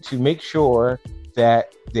to make sure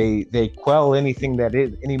that they quell any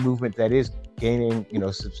movement that is gaining,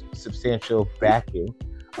 substantial backing,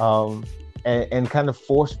 and kind of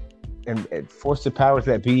force the powers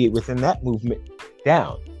that be within that movement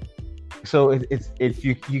down. So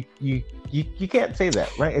you can't say that,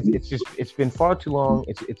 right? It's been far too long.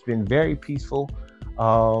 It's been very peaceful,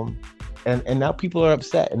 and now people are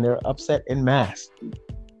upset, and they're upset en masse.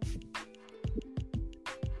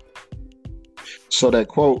 So that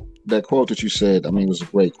quote that you said, was a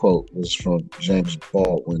great quote. It was from James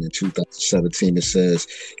Baldwin in 2017. It says,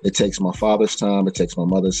 "It takes my father's time, it takes my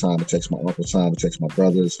mother's time, it takes my uncle's time, it takes my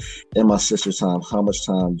brother's and my sister's time. How much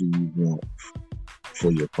time do you want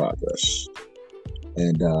for your progress?"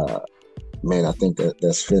 And I think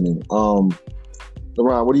that's fitting.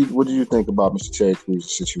 LeBron, what do you think about Mr. Terry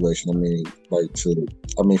Crews' situation? For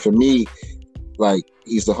me,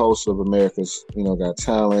 he's the host of America's, Got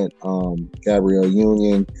Talent. Gabrielle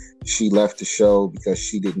Union, she left the show because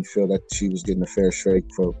she didn't feel that she was getting a fair shake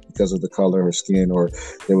because of the color of her skin, or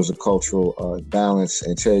there was a cultural balance.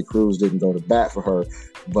 And Terry Crews didn't go to bat for her.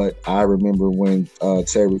 But I remember when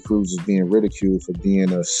Terry Crews was being ridiculed for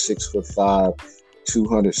being a 6'5",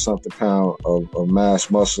 200-something pound of mass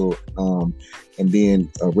muscle, and being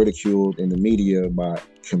ridiculed in the media by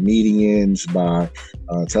comedians, by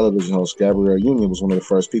television host. Gabrielle Union was one of the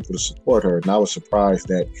first people to support her, and I was surprised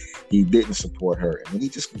that he didn't support her. And then he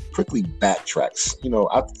just quickly backtracks. He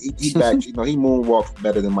he moonwalked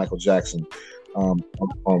better than Michael Jackson on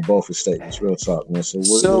both his statements. Real talk, man.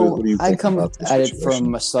 So what do you think about this at situation? it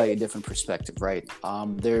from a slightly different perspective, right?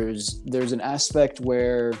 There's an aspect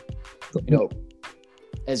where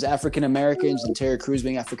as African Americans, and Terry Crews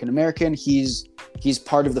being African American, he's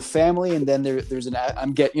part of the family, and then there's an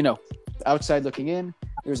outside looking in,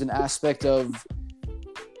 there's an aspect of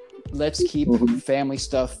let's keep family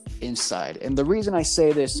stuff inside. And the reason I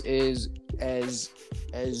say this is as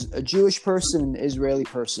a Jewish person, an Israeli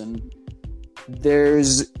person,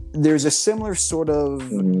 there's a similar sort of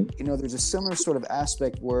there's a similar sort of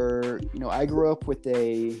aspect where I grew up with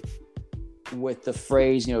the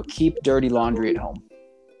phrase keep dirty laundry at home.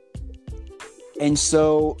 And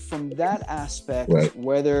so from that aspect, Right.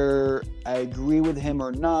 whether I agree with him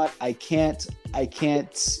or not, I can't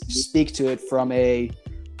speak to it from a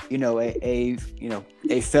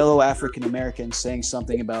fellow African American saying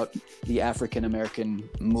something about the African American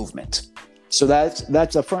movement. So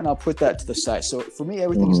that's up front. I'll put that to the side. So for me,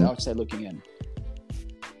 everything's outside looking in.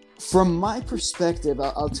 From my perspective,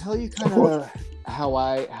 I'll tell you kind of how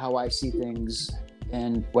I see things,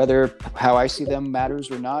 and whether how I see them matters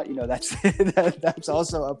or not. That's that's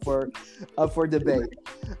also up for debate.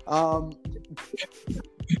 Go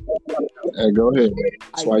ahead, man.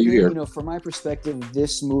 That's why you're here. From my perspective,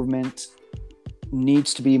 this movement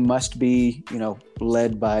must be,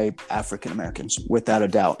 led by African Americans, without a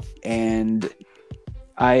doubt. And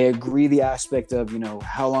I agree the aspect of,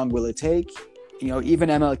 how long will it take? Even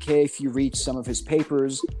MLK, if you read some of his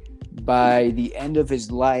papers, by the end of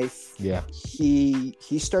his life, he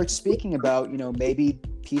starts speaking about, maybe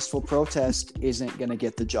peaceful protest isn't going to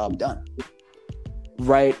get the job done.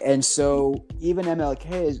 Right. And so even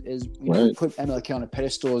MLK is Right. put MLK on a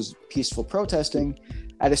pedestal as peaceful protesting.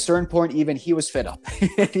 At a certain point, even he was fed up.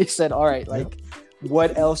 He said, all right,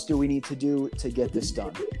 what else do we need to do to get this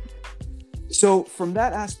done? So from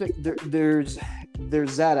that aspect, there's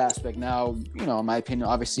that aspect. Now, in my opinion,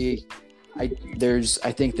 obviously, I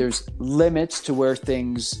think there's limits to where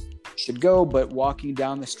things should go, but walking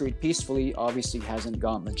down the street peacefully obviously hasn't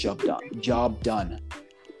gotten the job done.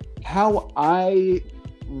 How I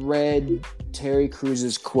read Terry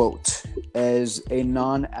Crews's quote as a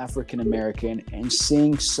non-African American, and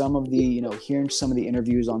seeing some of the, hearing some of the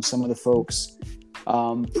interviews on some of the folks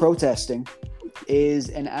protesting, is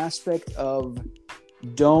an aspect of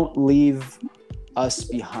don't leave us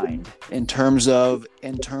behind in terms of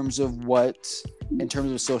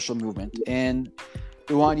social movement. And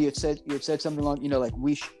Iwan, you had said something along,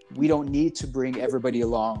 we don't need to bring everybody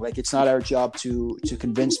along. Like, it's not our job to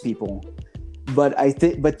convince people. But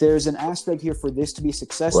but there's an aspect here for this to be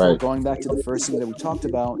successful. Right. Going back to the first thing that we talked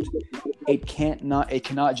about, it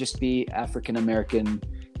cannot just be African American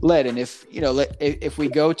led. And if we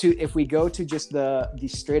go to just the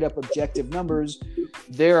straight up objective numbers,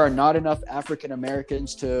 there are not enough African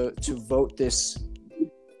Americans to vote this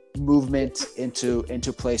movement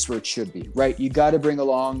into place where it should be. Right? You got to bring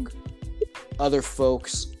along other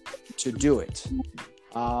folks to do it.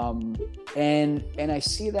 And I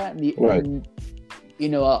see that in the Right. and,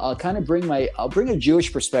 I'll kind of bring a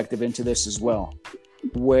Jewish perspective into this as well,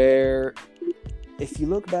 where if you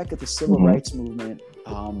look back at the civil rights movement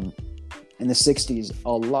in the 60s,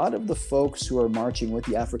 a lot of the folks who are marching with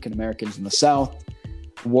the African Americans in the South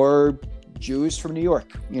were Jews from New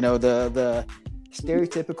York. The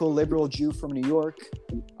stereotypical liberal Jew from New York,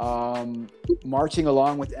 marching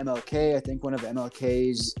along with MLK. I think one of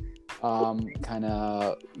MLK's one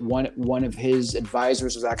of his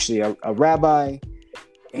advisors was actually a rabbi.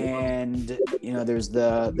 And there's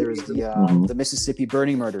the Mississippi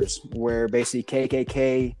burning murders, where basically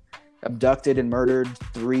KKK abducted and murdered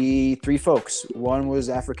three folks. One was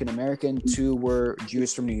African American, two were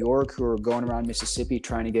Jews from New York who were going around Mississippi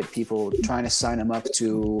trying to get people, trying to sign them up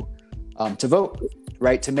to vote,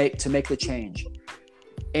 right, to make the change.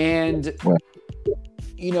 And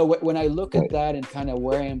when I look at that and kind of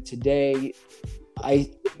where I am today, I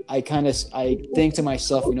think to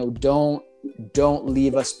myself, don't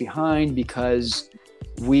leave us behind, because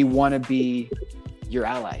we want to be your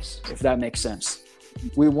allies, if that makes sense.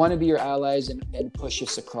 We want to be your allies and push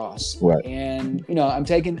us across. Right. And I'm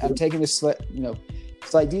taking this slight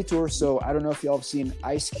detour. So I don't know if y'all have seen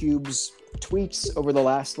Ice Cube's tweets over the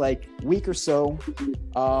last week or so.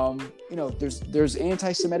 There's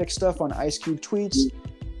anti-Semitic stuff on Ice Cube tweets,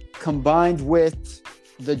 combined with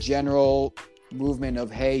the general movement of,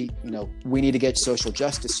 hey, we need to get social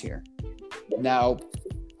justice here. Now,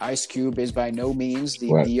 Ice Cube is by no means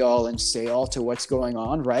the be-all and say-all to what's going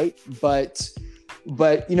on, right? But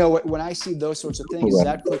when I see those sorts of things,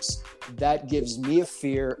 that gives me a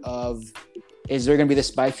fear of, is there going to be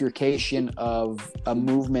this bifurcation of a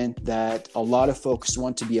movement that a lot of folks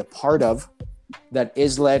want to be a part of, that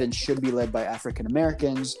is led and should be led by African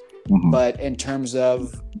Americans, but in terms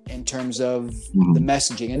of the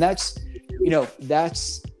messaging, and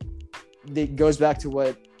that goes back to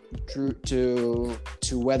what Drew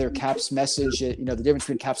to whether Cap's message, the difference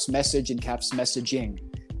between Cap's message and Cap's messaging.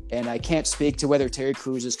 And I can't speak to whether Terry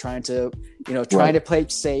Crews is trying to play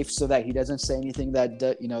it safe so that he doesn't say anything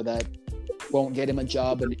that won't get him a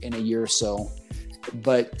job in a year or so.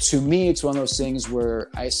 But to me, it's one of those things where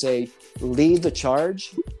I say, lead the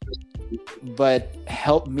charge, but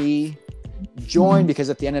help me join, because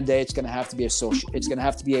at the end of the day, it's going to have to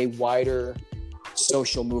be a wider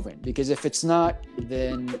social movement. Because if it's not,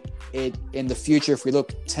 then in the future, if we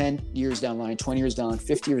look 10 years down the line, 20 years down,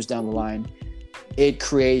 50 years down the line, it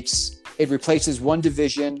replaces one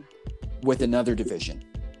division with another division.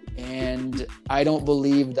 And I don't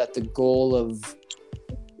believe that the goal of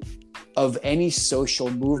any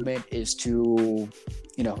social movement is to,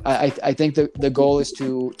 I think the goal is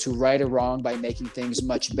to right a wrong by making things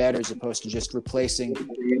much better, as opposed to just replacing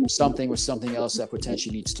something with something else that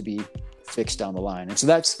potentially needs to be fixed down the line. And so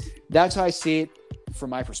that's how I see it from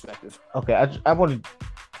my perspective. Okay, I was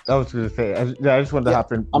going to say, I just wanted to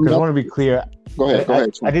hop in because I want to be clear. Go ahead.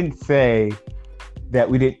 I didn't say that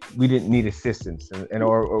we didn't need assistance,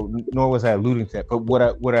 or nor was I alluding to that. But what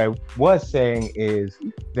I was saying is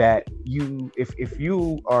that if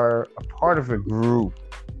you are a part of a group,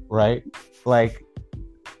 right? Like,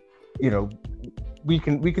 we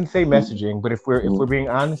can say messaging, but if we're being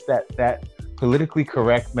honest, that politically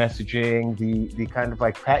correct messaging, the kind of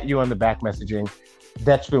like pat you on the back messaging,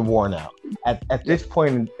 that's been worn out. At this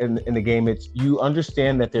point in the game, it's you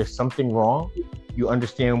understand that there's something wrong. You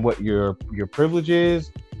understand what your privilege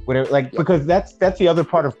is, whatever. Because that's the other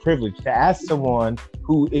part of privilege, to ask someone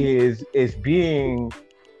who is being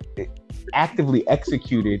actively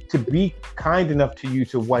executed to be kind enough to you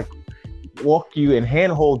to walk you and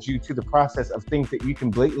handhold you to the process of things that you can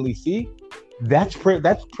blatantly see. That's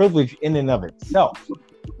privilege in and of itself.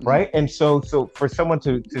 Right. And so for someone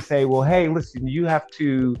to say, well, hey, listen, you have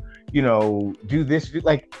to, do this,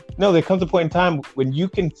 no, there comes a point in time when you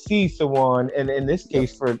can see someone, and in this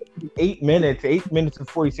case, for 8 minutes and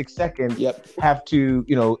 46 seconds, have to,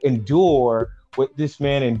 endure what this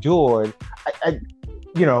man endured. I'm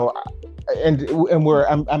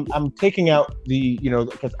taking out the,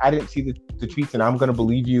 because I didn't see the tweets, and I'm going to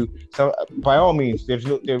believe you. So by all means,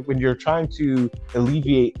 when you're trying to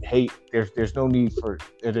alleviate hate, there's no room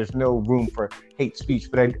for hate speech.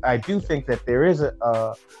 But I do think that there is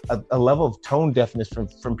a level of tone deafness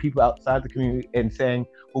from people outside the community, and saying,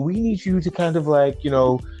 well, we need you to kind of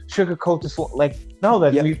sugarcoat this. No,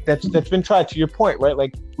 that's been tried, to your point, right?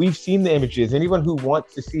 Like, we've seen the images. Anyone who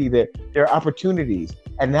wants to see that there are opportunities,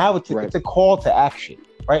 and now it's a call to action,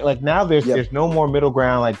 right? Like, now there's no more middle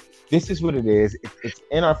ground. Like, this is what it is. It's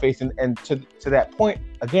in our face. And to that point,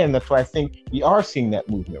 again, that's why I think we are seeing that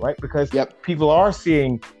movement, right? Because people are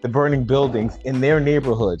seeing the burning buildings in their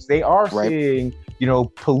neighborhoods. They are seeing,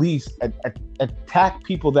 police attack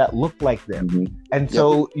people that look like them. Mm-hmm. And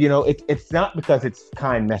so, it's not because it's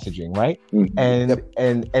kind messaging, right? Mm-hmm.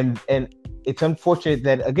 And it's unfortunate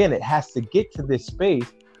that, again, it has to get to this space.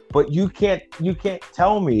 But you can't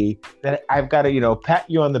tell me that I've got to, pat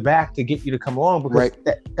you on the back to get you to come along, because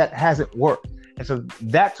that hasn't worked. And so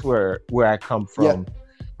that's where I come from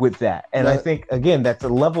with that. And I think, again, that's a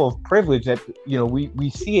level of privilege that, we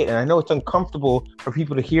see it. And I know it's uncomfortable for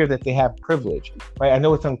people to hear that they have privilege, right? I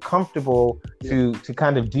know it's uncomfortable to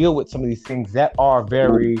kind of deal with some of these things that are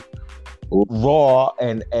very raw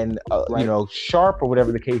and sharp, or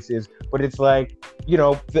whatever the case is. But it's like,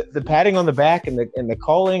 the patting on the back and the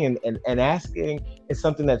calling and asking is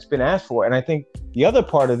something that's been asked for. And I think the other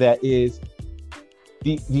part of that is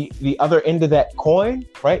the other end of that coin,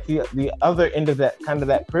 right? The other end of that kind of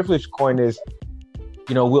that privilege coin is,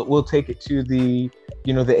 we'll take it to the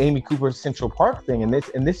Amy Cooper Central Park thing.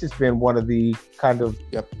 And this has been one of the kind of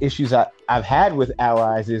issues I've had with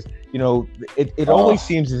allies is, it always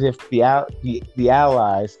seems as if the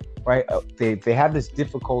allies, right? They have this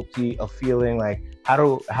difficulty of feeling like, how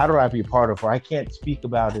do I be a part of, or I can't speak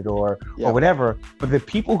about it, or whatever. But the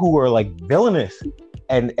people who are like villainous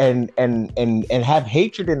and have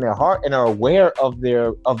hatred in their heart and are aware of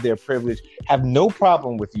their privilege have no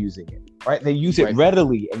problem with using it. Right? They use it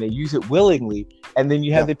readily and they use it willingly. And then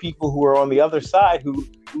you have the people who are on the other side who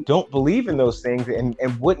don't believe in those things and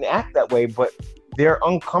wouldn't act that way, but they're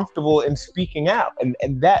uncomfortable in speaking out. And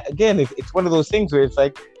that, again, it's one of those things where it's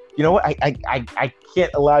like, you know what, I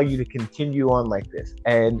can't allow you to continue on like this.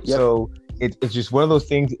 And so, it's just one of those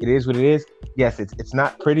things. It is what it is. Yes, it's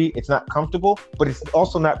not pretty, it's not comfortable, but it's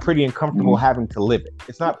also not pretty and comfortable having to live it.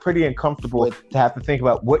 It's not pretty and comfortable to have to think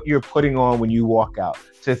about what you're putting on when you walk out.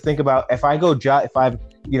 To think about if I go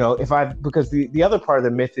because the other part of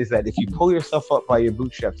the myth is that if you pull yourself up by your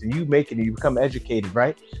bootstraps and you make it and you become educated,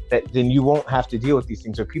 right, that then you won't have to deal with these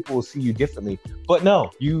things, or people will see you differently. But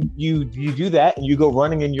no, you do that and you go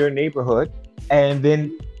running in your neighborhood, and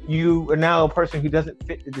then you are now a person who doesn't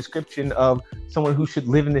fit the description of someone who should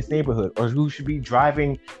live in this neighborhood or who should be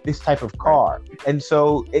driving this type of car. And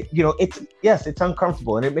so it's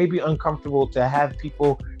uncomfortable, and it may be uncomfortable to have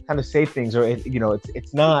people kind of say things, or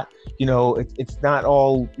it's not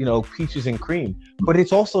all peaches and cream, but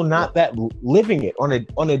it's also not that living it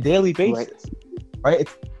on a daily basis, right?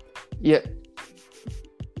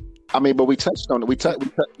 I mean, but we touched on it.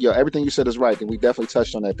 Everything you said is right, and we definitely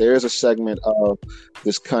touched on that. There is a segment of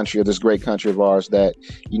this country, of this great country of ours, that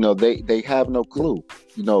they have no clue.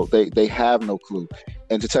 They have no clue.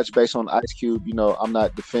 And to touch base on Ice Cube, I'm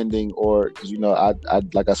not defending, or I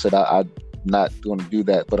like I said, I'm not going to do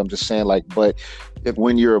that. But I'm just saying, but if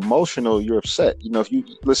when you're emotional, you're upset. If you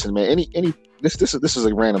listen, man, this is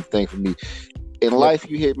a random thing for me. In life,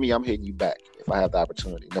 you hit me, I'm hitting you back if I have the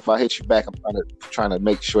opportunity. And if I hit you back, I'm trying to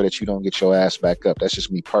make sure that you don't get your ass back up. That's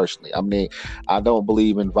just me personally. I mean, I don't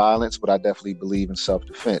believe in violence, but I definitely believe in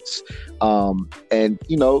self-defense. And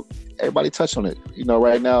everybody touched on it.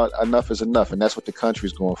 Right now, enough is enough, and that's what the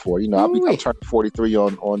country's going for. I'm turning 43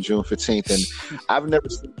 on June 15th, and I've never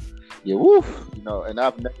seen, and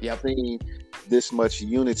I've never seen this much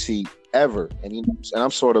unity ever. And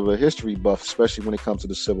I'm sort of a history buff, especially when it comes to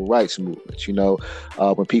the civil rights movement.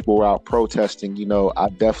 When people were out protesting, I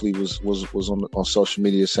definitely was on social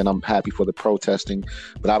media saying I'm happy for the protesting,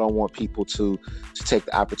 but I don't want people to take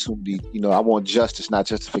the opportunity. I want justice, not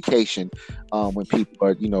justification. When people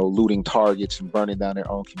are looting Targets and burning down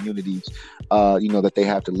their own communities, that they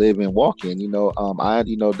have to live and walk in. I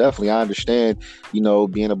definitely I understand.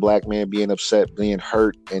 Being a black man, being upset, being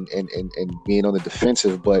hurt, and being on the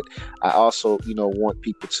defensive, but I also, want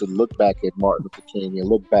people to look back at Martin Luther King and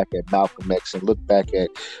look back at Malcolm X and look back at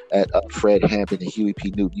Fred Hampton and Huey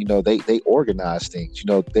P. Newton. They organized things.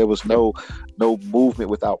 There was no movement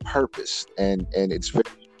without purpose, and it's very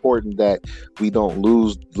important that we don't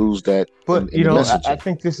lose that. But I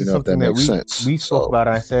think this is something that we spoke about.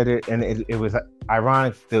 I said it, and it was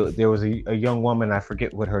ironic. There was a young woman, I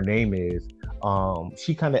forget what her name is.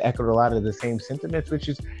 She kind of echoed a lot of the same sentiments, which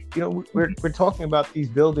is, we're talking about these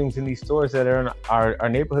buildings and these stores that are in our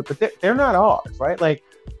neighborhood, but they're not ours, right? Like,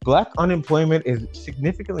 Black unemployment is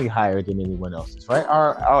significantly higher than anyone else's, right?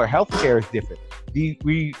 Our healthcare is different.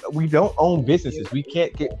 We don't own businesses. We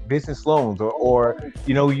can't get business loans, or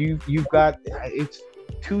you've got, it's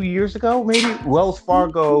 2 years ago maybe, Wells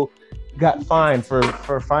Fargo got fined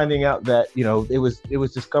for finding out that it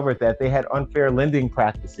was discovered that they had unfair lending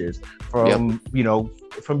practices from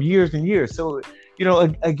from years and years. So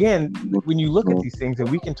again, when you look at these things, and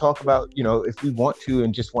we can talk about if we want to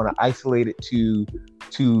and just want to isolate it to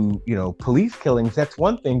police killings, that's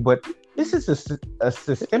one thing, but this is a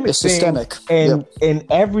systemic thing in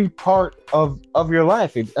every part of your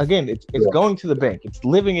life. It's going to the bank, it's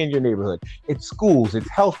living in your neighborhood, it's schools, it's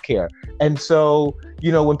healthcare. And so,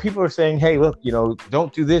 when people are saying, hey, look,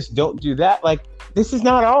 don't do this, don't do that, like, this is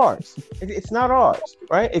not ours. It's not ours,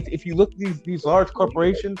 right? If you look at these large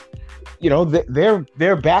corporations,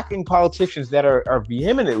 they're backing politicians that are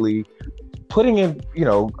vehemently putting in,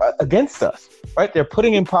 against us, right? They're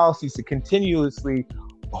putting in policies to continuously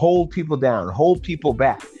hold people down, hold people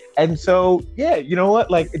back. And so, you know what?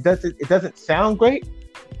 Like, it doesn't sound great,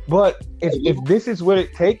 but if this is what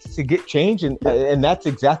it takes to get change, and that's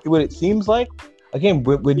exactly what it seems like. Again,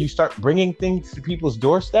 when you start bringing things to people's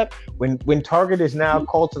doorstep, when Target is now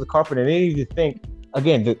called to the carpet, and they need to think,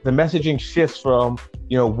 again, the messaging shifts from,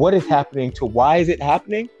 what is happening to why is it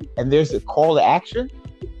happening, and there's a call to action,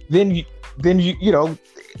 then you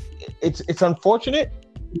it's unfortunate,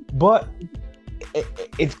 but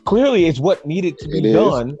it clearly is what needed to be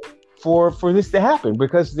done for this to happen,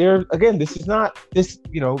 because this is not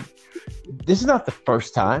the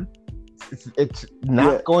first time. It's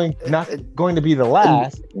not going to be the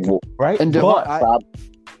last, right? And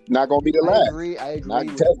not going to be the last. I agree. Not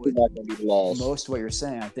going to be the last. Most of what you're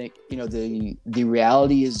saying. I think the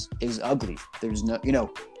reality is ugly. There's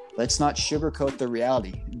no let's not sugarcoat the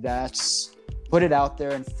reality. That's put it out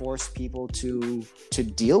there and force people to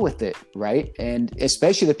deal with it, right? And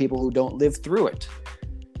especially the people who don't live through it.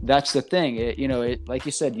 That's the thing. Like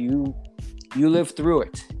you said, you live through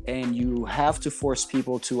it, and you have to force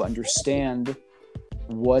people to understand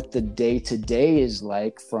what the day to day is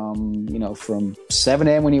like from 7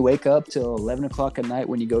 a.m. when you wake up till 11 o'clock at night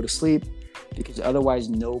when you go to sleep, because otherwise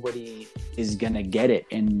nobody is gonna get it.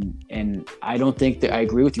 And I don't think that, I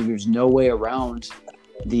agree with you. There's no way around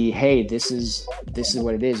hey, this is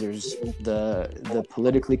what it is. There's the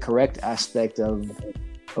politically correct aspect of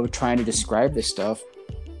trying to describe this stuff.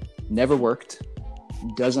 Never worked.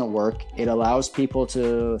 Doesn't work. It allows people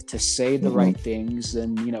to say the right things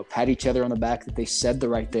and pat each other on the back that they said the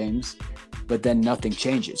right things, but then nothing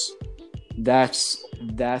changes. That's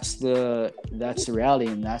the reality,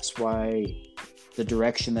 and that's why the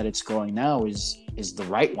direction that it's going now is the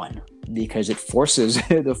right one, because it forces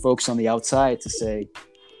the folks on the outside to say,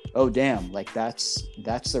 oh damn, like that's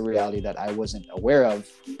the reality that I wasn't aware of.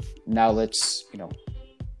 Now let's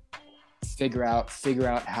figure out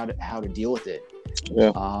how to deal with it.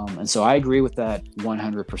 Yeah. And so I agree with that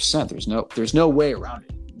 100%. There's no way around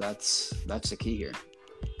it. That's the key here.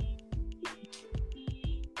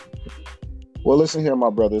 Well, listen here,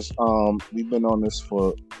 my brothers. We've been on this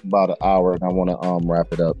for about an hour, and I want to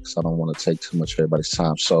wrap it up because I don't want to take too much of everybody's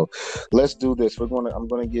time. So let's do this. I'm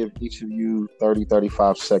going to give each of you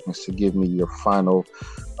 35 seconds to give me your final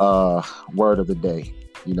word of the day.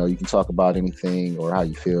 You can talk about anything or how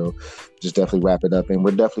you feel. Just definitely wrap it up. And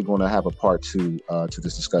we're definitely going to have a part 2 to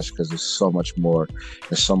this discussion, because there's so much more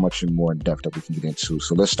in depth that we can get into.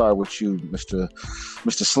 So let's start with you, Mr.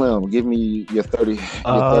 Slim. Give me your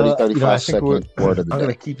 35 second word of the day. I'm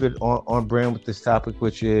going to keep it on brand with this topic,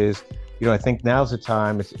 which is, I think now's the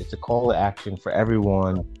time. It's a call to action for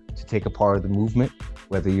everyone to take a part of the movement,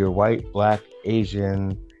 whether you're white, black,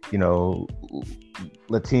 Asian,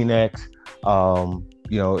 Latinx,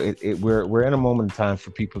 we're in a moment in time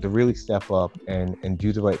for people to really step up and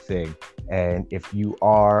do the right thing. And if you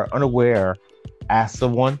are unaware, ask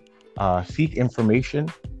someone, seek information,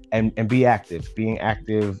 and be active. Being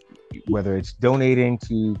active, whether it's donating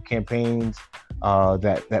to campaigns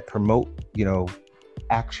that promote,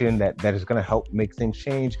 action that is going to help make things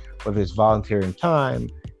change, whether it's volunteering time.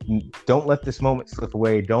 Don't let this moment slip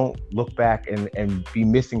away. Don't look back and be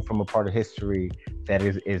missing from a part of history that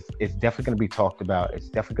is definitely going to be talked about. It's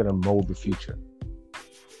definitely going to mold the future.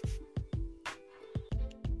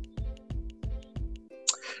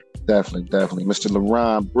 Definitely. Mr.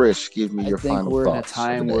 LaRon Brish, give me your final thoughts.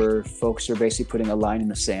 I think we're in a time where folks are basically putting a line in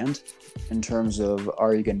the sand in terms of,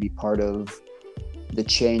 are you going to be part of the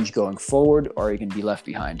change going forward, or are you going to be left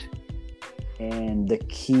behind? And the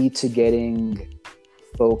key to getting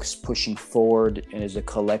folks pushing forward as a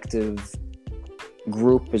collective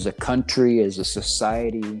group, as a country, as a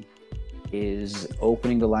society, is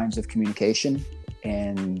opening the lines of communication,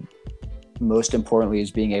 and most importantly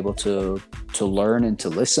is being able to learn and to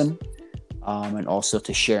listen, and also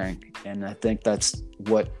to sharing. And I think that's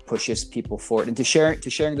what pushes people forward, and to sharing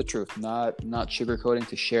the truth, not sugarcoating,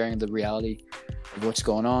 to sharing the reality of what's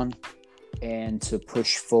going on, and to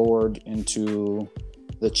push forward into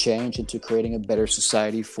the change, into creating a better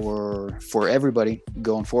society for everybody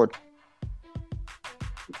going forward.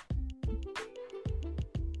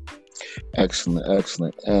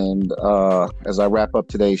 Excellent. And as I wrap up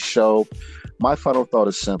today's show, my final thought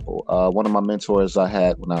is simple. One of my mentors I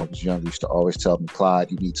had when I was young used to always tell me,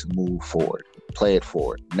 Clyde, you need to move forward, play it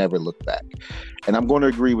forward, never look back. And I'm going to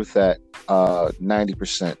agree with that,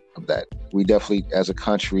 90% of that. We definitely, as a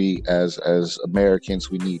country, as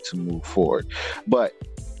Americans, we need to move forward. But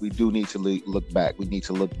we do need to look back. We need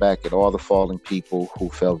to look back at all the fallen people who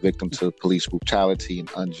fell victim to police brutality and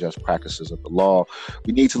unjust practices of the law.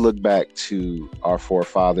 We need to look back to our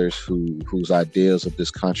forefathers whose ideals of this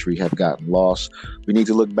country have gotten lost. We need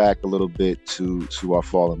to look back a little bit to our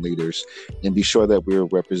fallen leaders and be sure that we're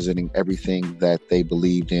representing everything that they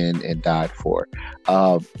believed in and died for.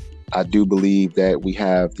 I do believe that we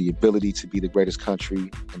have the ability to be the greatest country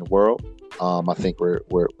in the world. I think we're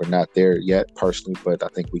not there yet personally, but I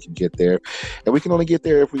think we can get there, and we can only get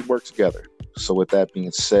there if we work together. So with that being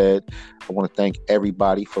said, I want to thank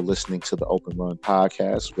everybody for listening to the Open Run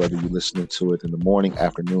podcast, whether you're listening to it in the morning,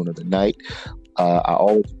 afternoon, or the night. I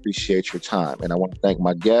always appreciate your time, and I want to thank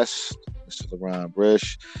my guests, Mr. LaRon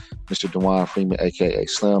Brish, Mr. Dewan Freeman, aka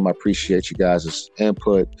Slim. I appreciate you guys'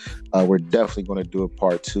 input. We're definitely going to do a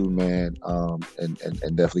part 2, man, and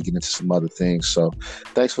definitely get into some other things. So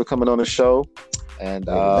thanks for coming on the show, and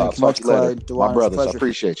I'll talk to you later. Dewan, my brothers, I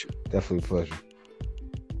appreciate you. Definitely a pleasure.